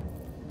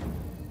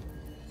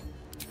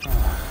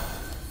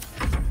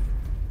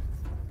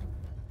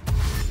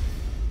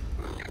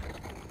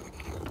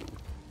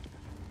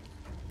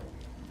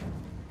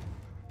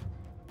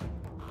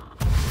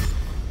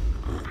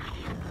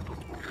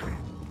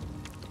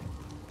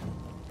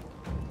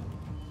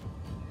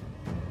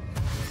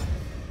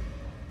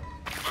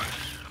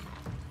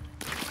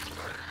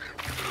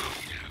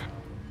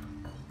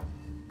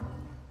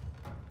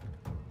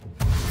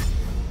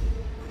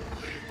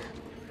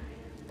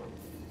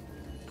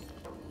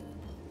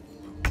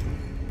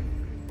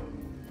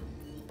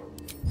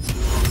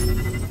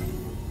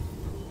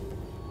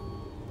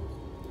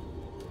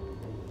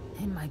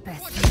 In my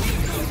best.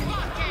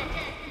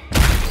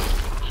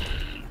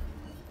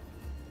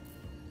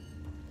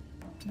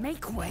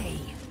 Make way.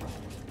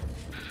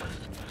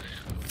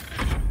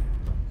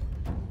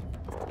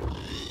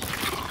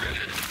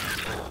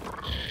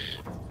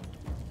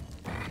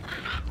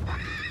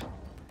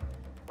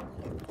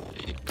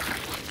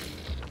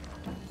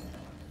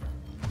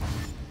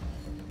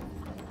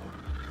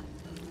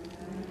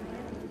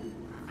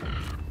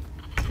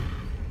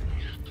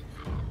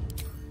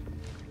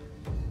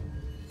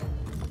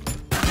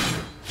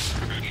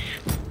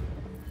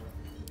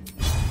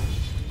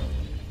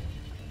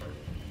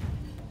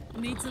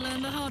 Need to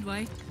learn the hard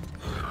way.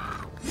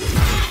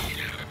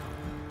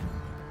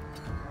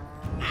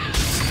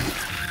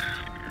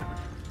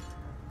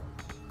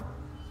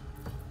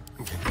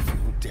 I can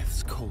feel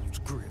death's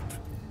cold grip.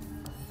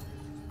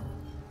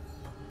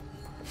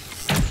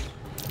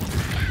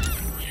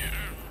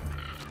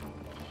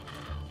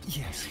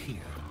 Yes, here.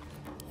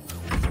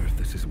 I wonder if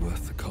this is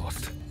worth the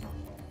cost.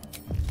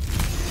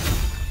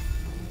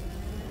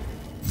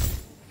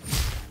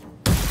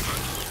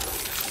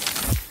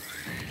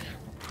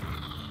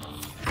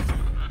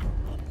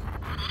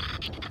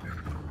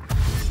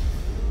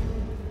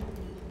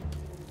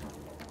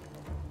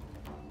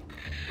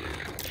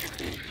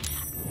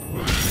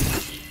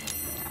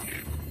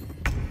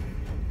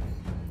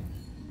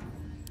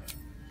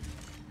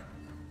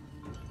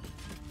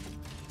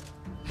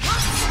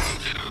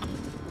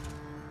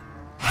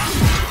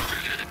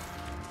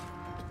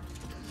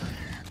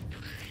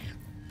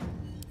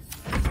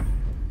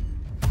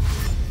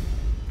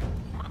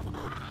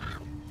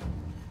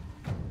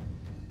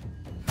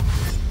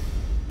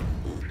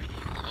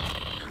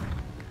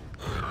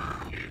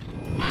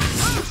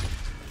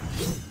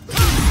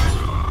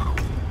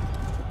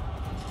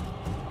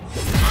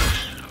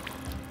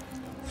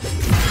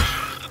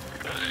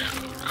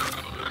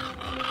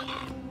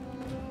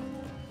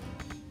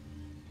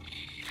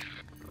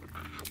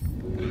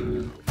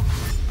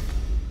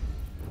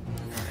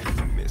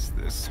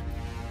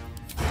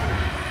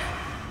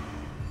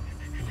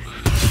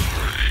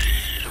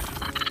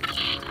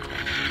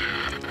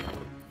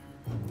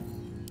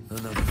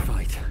 Another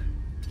fight.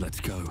 Let's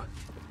go.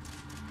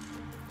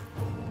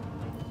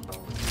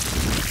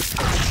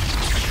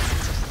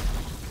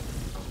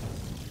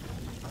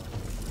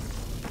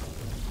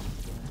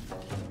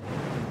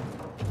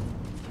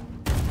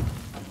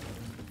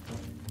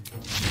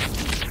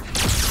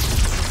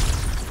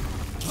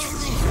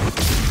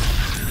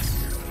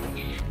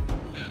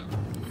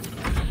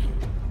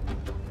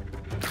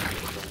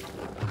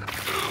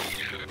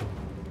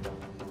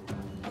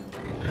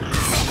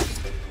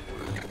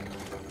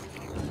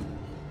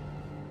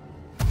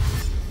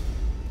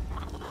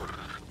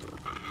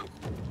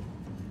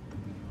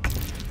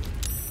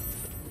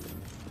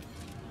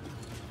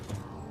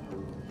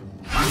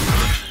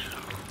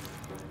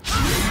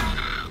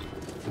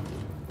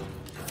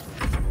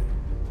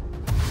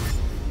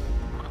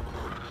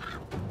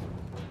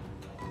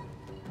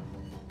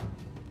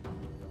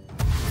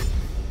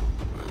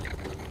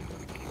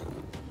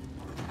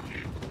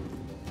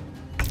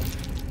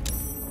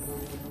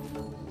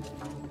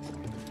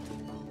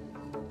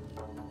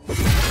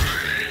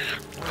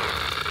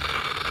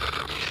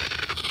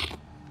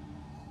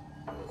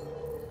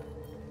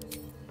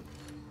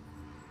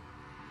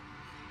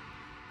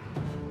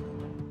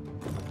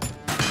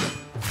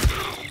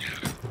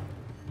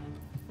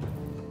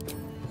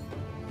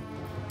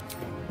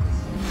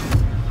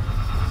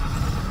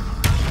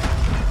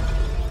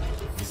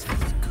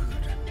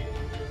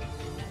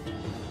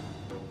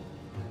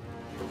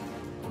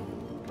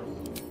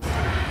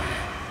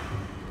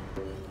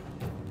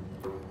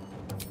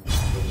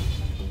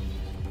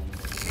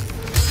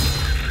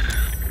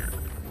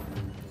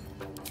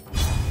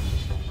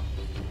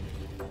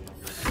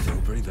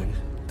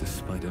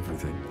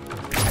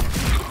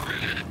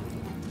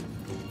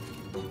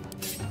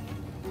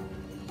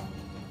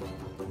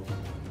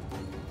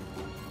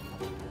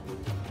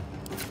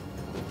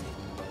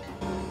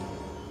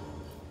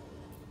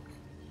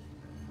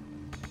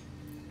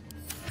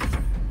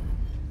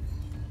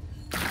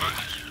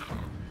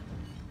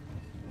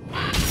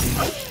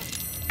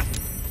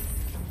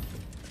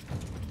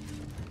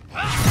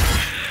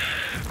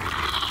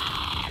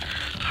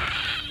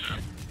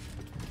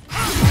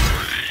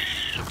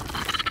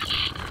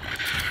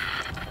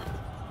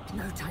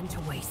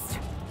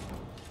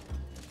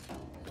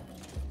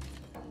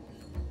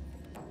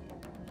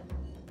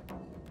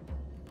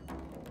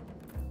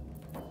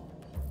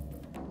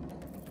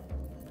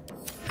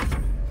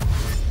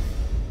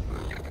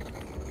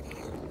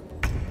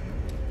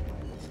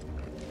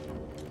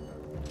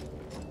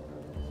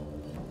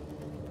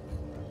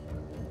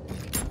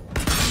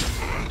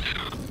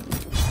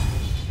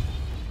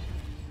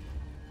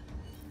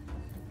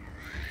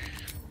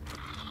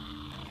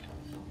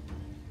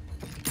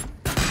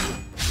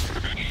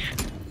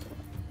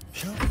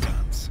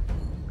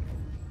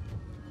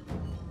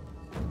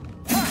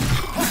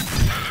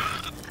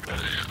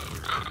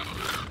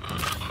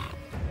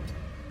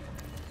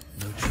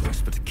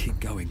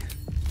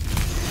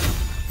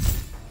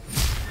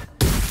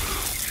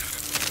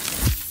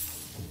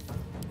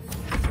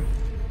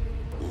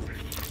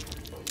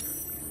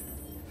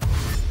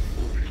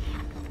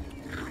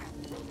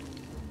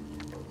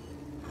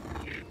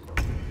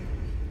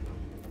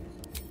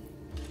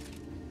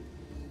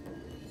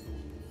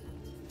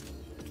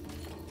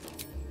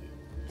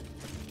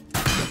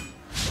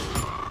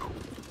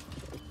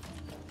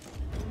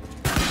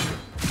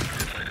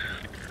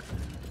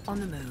 On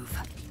the move.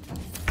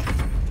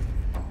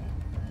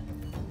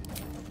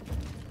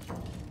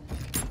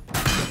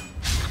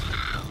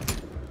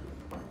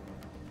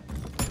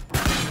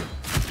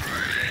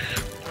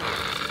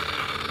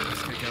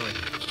 Let's get going.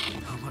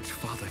 How much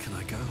farther can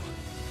I go?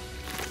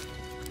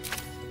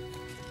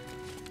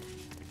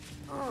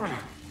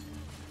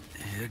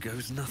 Here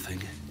goes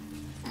nothing.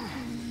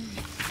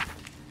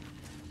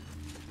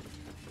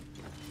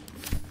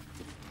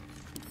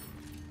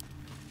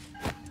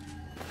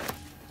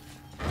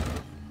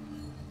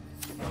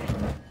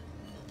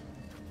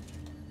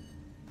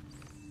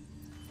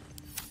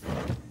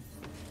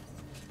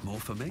 More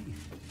for me.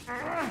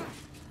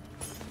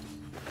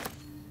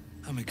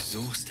 I'm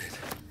exhausted.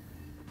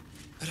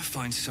 Better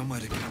find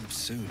somewhere to camp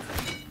soon.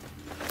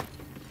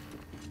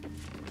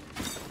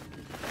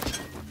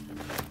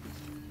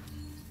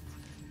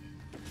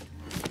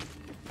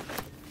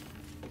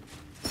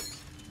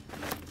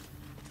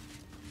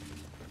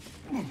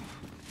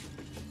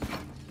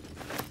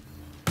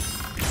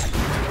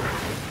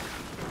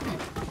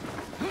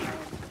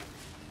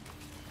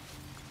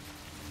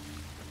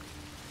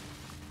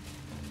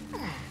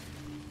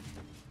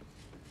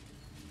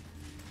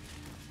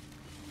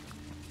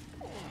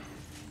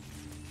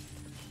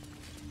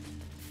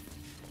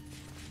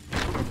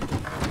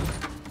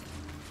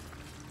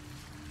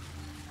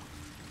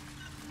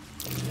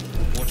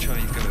 Watch how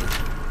you go.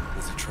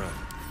 There's a trap.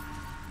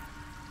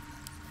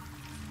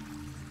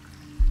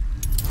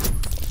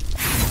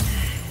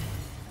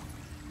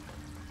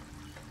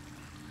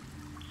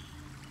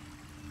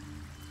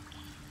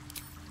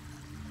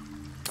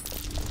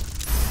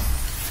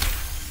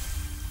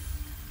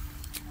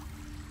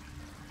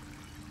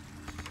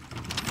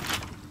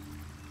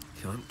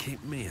 Can't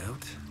keep me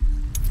out.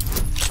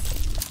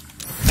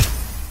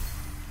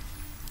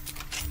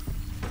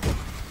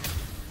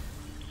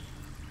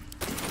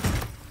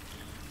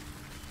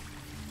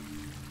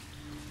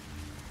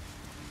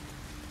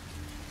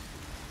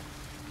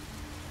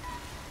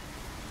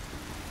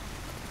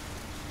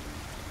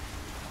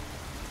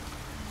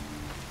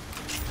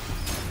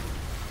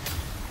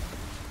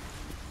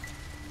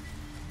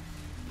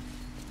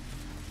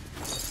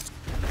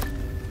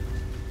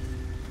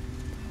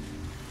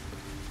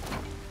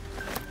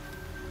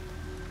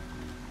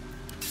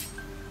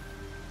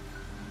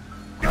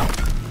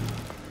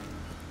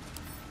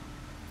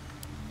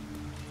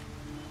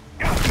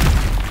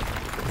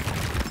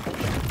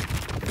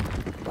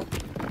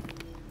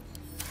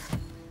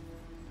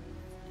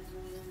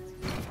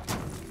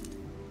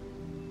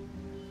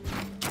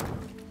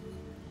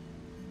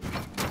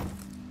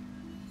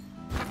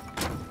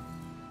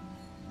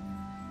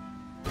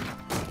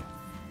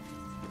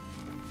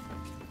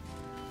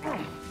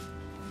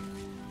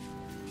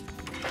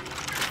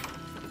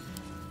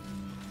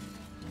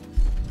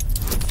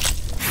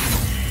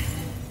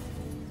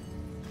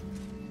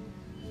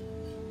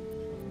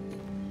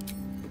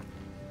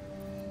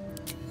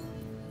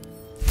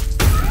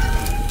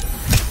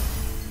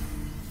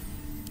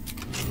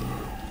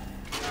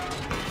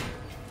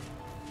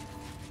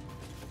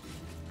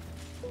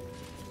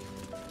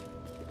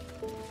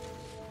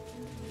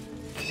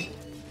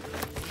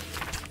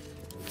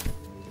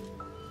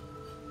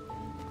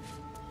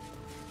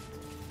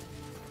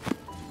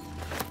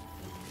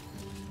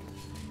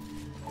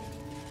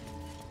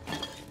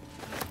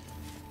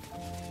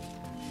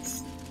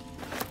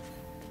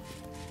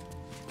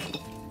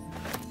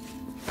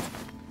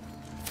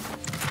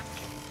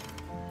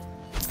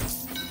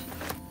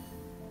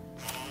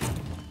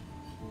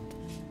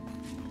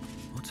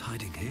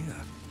 Hiding here?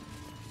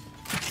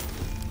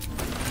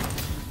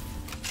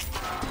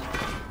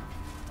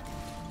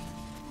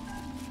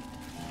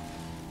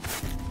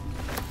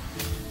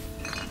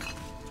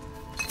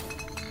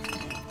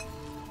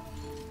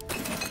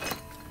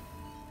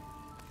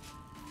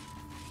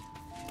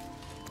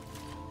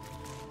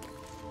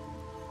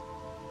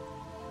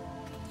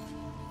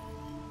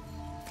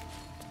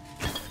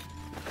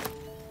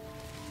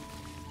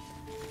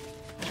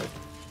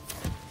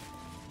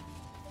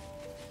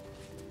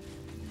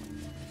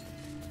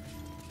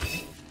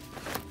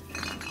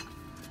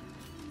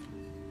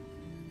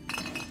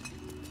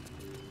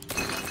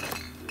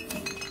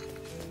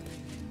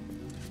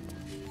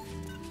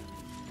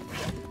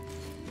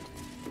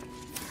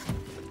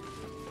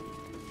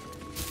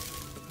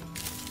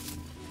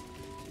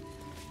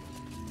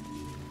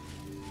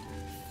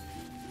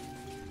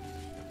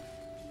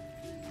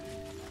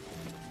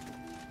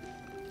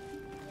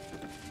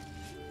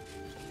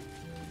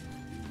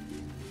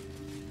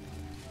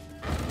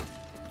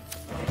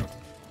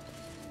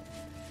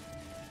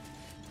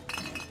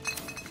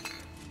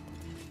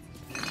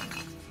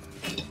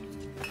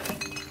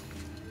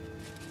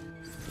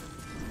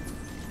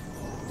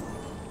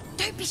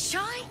 Don't be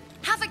shy.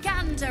 Have a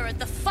gander at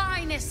the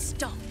finest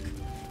stock.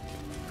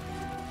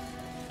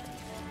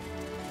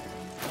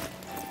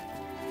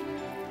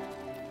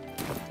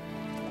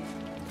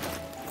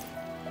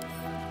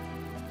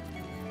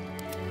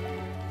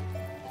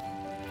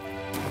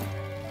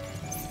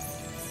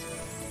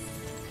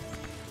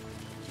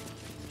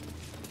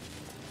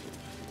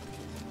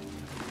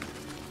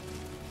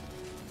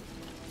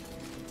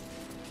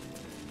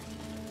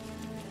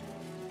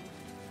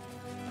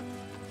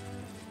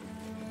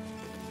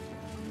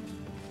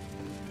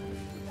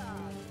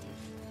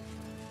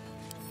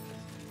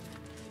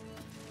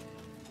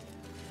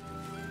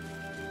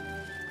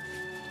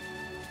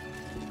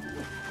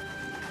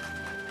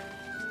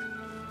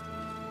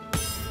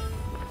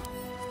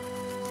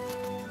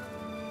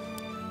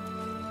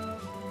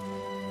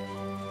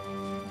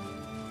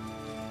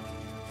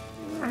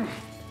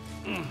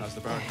 How's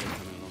the barricade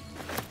coming along?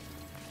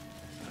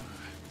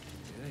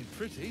 It ain't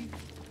pretty,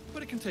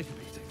 but it can take a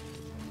beating.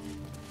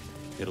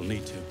 It'll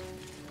need to.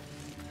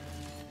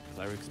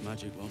 Cleric's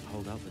magic won't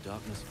hold out the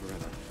darkness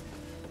forever.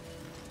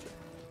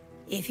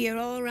 If you're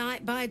all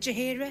right by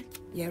Jaheira,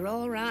 you're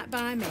all right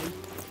by me.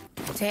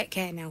 Take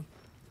care now.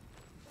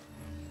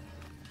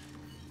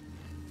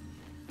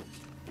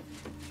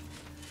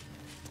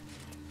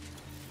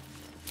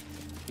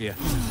 Yeah.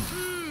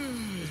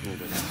 There's more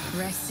with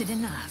Rested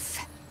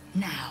enough.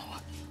 Now,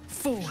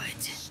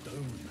 forward.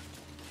 Stone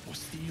or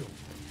steel.